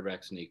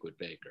quarterback sneak with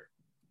Baker?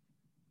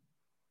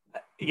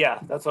 Yeah,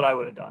 that's what I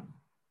would have done.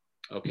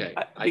 Okay.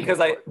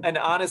 And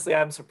honestly,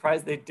 I'm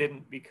surprised they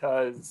didn't,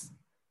 because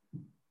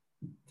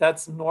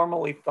that's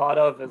normally thought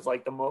of as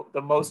like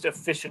the most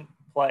efficient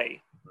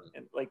play.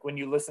 And like when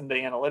you listen to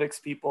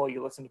analytics people,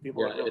 you listen to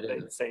people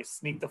they say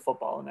sneak the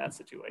football in that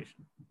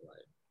situation.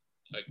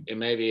 Right. And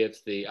maybe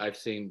it's I've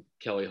seen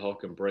Kelly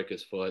Holcomb break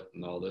his foot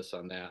and all this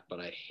on that, but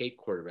I hate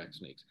quarterback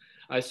sneaks.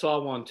 I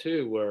saw one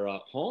too where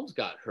Holmes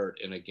got hurt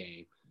in a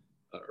game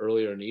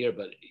earlier in the year,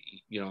 but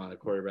on a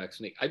quarterback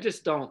sneak. I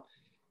just don't.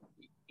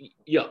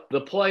 Yeah,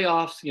 the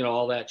playoffs,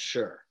 all that,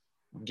 sure.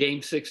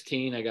 Game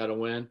 16, I got to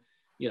win.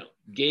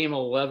 Game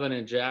 11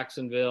 in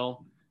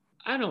Jacksonville,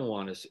 I don't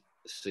want to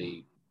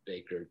see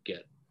Baker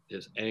get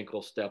his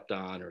ankle stepped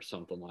on or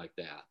something like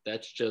that.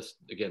 That's just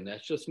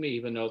me,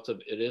 even though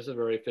it is a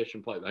very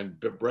efficient play. I mean,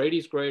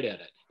 Brady's great at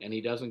it, and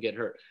he doesn't get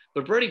hurt.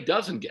 But Brady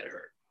doesn't get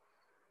hurt.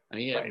 I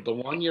mean, right. The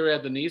one year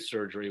had the knee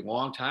surgery a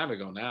long time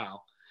ago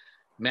now.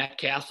 Matt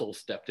Castle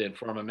stepped in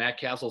for him, and Matt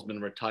Castle's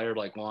been retired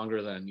like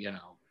longer than,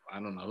 I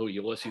don't know who,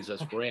 Ulysses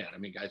S. Grant. I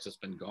mean, guys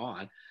just been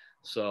gone.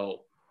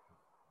 So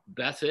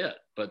that's it.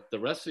 But the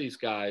rest of these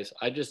guys,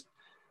 I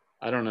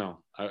don't know.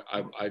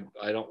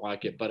 I don't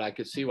like it, but I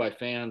could see why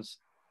fans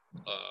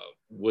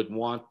would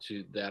want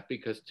that,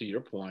 because to your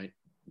point,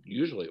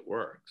 usually it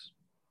works.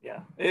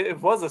 Yeah. It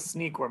was a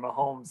sneak where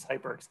Mahomes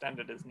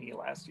hyperextended his knee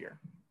last year.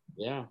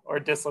 Yeah. Or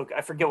dislocate.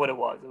 I forget what it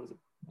was. It was.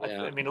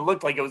 Yeah. I mean, it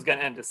looked like it was going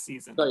to end the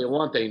season. I'll tell you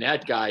one thing,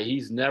 that guy,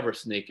 he's never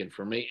sneaking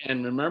for me.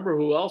 And remember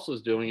who else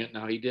was doing it?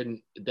 Now, he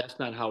didn't, that's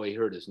not how he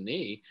hurt his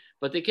knee,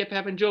 but they kept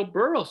having Joe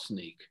Burrow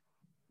sneak.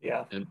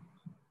 Yeah. And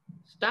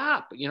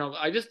stop.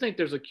 I just think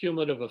there's a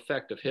cumulative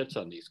effect of hits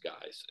on these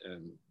guys.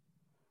 And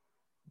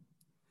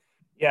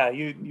yeah,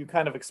 you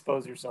kind of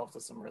expose yourself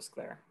to some risk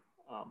there.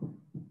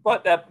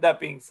 But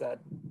that being said,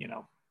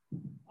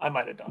 I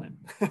might have done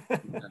it.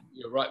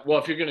 You're right. Well,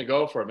 if you're going to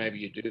go for it, maybe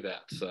you do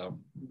that. So,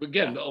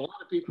 again, a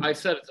lot of people, I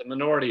said it's a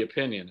minority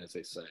opinion, as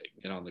they say,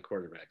 on the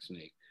quarterback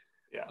sneak.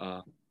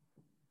 Yeah.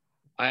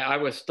 I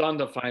was stunned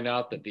to find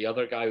out that the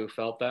other guy who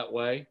felt that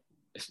way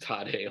is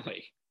Todd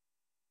Haley.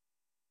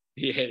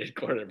 He hated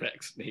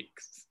quarterback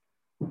sneaks.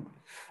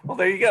 Well,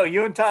 there you go.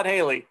 You and Todd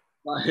Haley.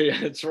 Yeah,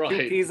 that's right.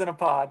 2 peas in a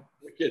pod.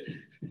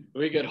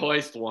 We could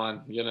hoist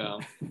one,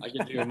 I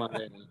could do my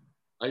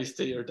iced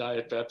tea or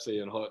Diet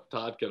Pepsi, and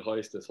Todd could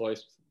hoist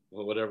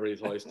whatever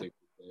he's hoisting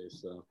today.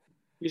 So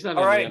he's not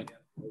all right.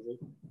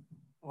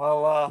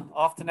 Well,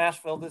 off to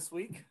Nashville this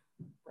week.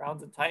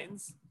 Browns and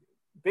Titans.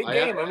 Big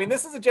game. I mean,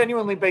 this is a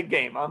genuinely big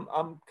game.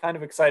 I'm kind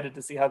of excited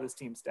to see how this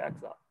team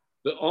stacks up.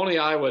 The only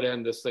I would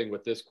end this thing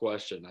with this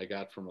question I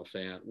got from a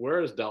fan.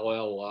 Where is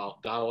Dowell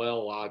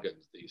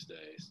Loggins these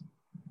days?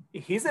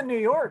 He's in New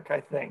York,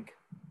 I think.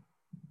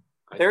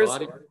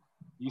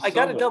 I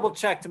got to double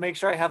check to make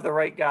sure I have the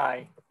right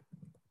guy.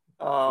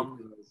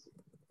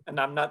 And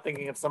I'm not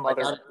thinking of some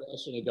other.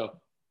 Question to go.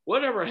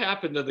 Whatever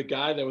happened to the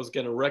guy that was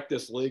going to wreck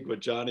this league with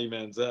Johnny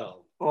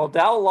Manziel? Well,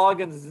 Dowell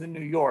Loggins is in New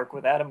York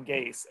with Adam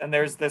Gase, and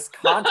there's this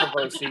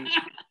controversy.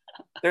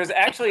 There's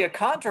actually a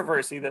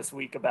controversy this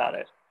week about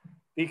it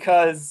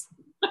because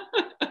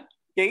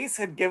Gase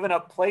had given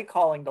up play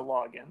calling to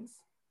Loggins.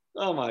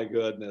 Oh my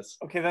goodness.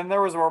 Okay, then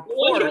there was a report.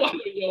 What are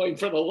you doing?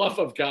 For the love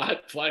of God,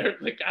 fire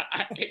the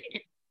guy.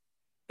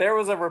 There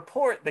was a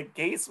report that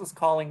Gase was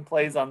calling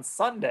plays on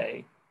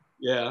Sunday.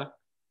 Yeah.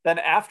 Then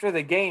after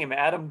the game,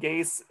 Adam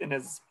Gase in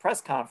his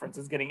press conference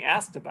is getting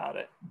asked about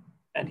it.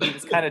 And he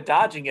was kind of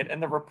dodging it.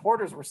 And the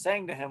reporters were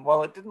saying to him,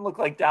 well, it didn't look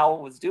like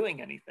Dowell was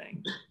doing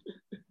anything.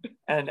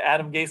 And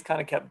Adam Gase kind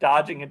of kept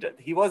dodging it.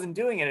 He wasn't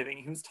doing anything.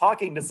 He was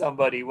talking to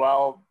somebody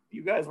while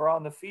you guys were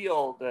on the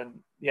field. And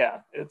yeah,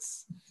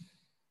 it's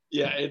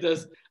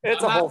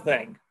a whole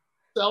thing.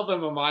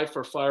 Seldom am I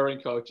for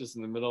firing coaches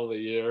in the middle of the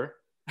year.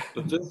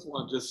 But this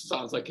one just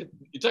sounds like it.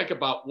 You talk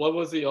about what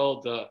was the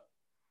old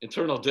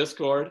internal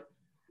discord?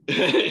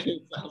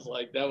 It sounds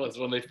like that was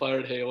when they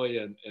fired Haley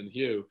and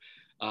Hugh.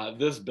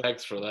 This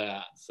begs for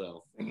that.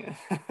 So,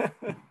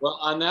 well,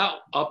 on that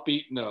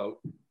upbeat note,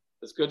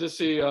 it's good to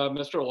see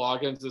Mr.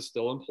 Loggins is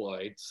still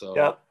employed. So,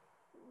 yep.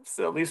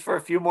 So at least for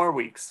a few more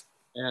weeks.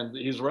 And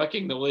he's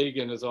wrecking the league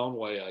in his own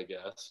way, I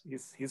guess.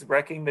 He's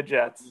wrecking the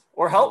Jets,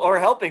 or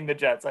helping the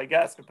Jets, I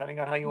guess, depending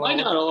on how you want.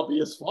 Might not all be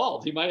his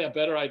fault. He might have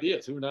better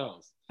ideas. Who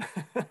knows?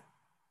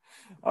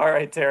 All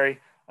right,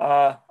 Terry.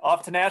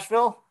 Off to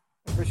Nashville.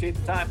 Appreciate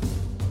the time.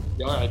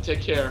 All right.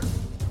 Take care.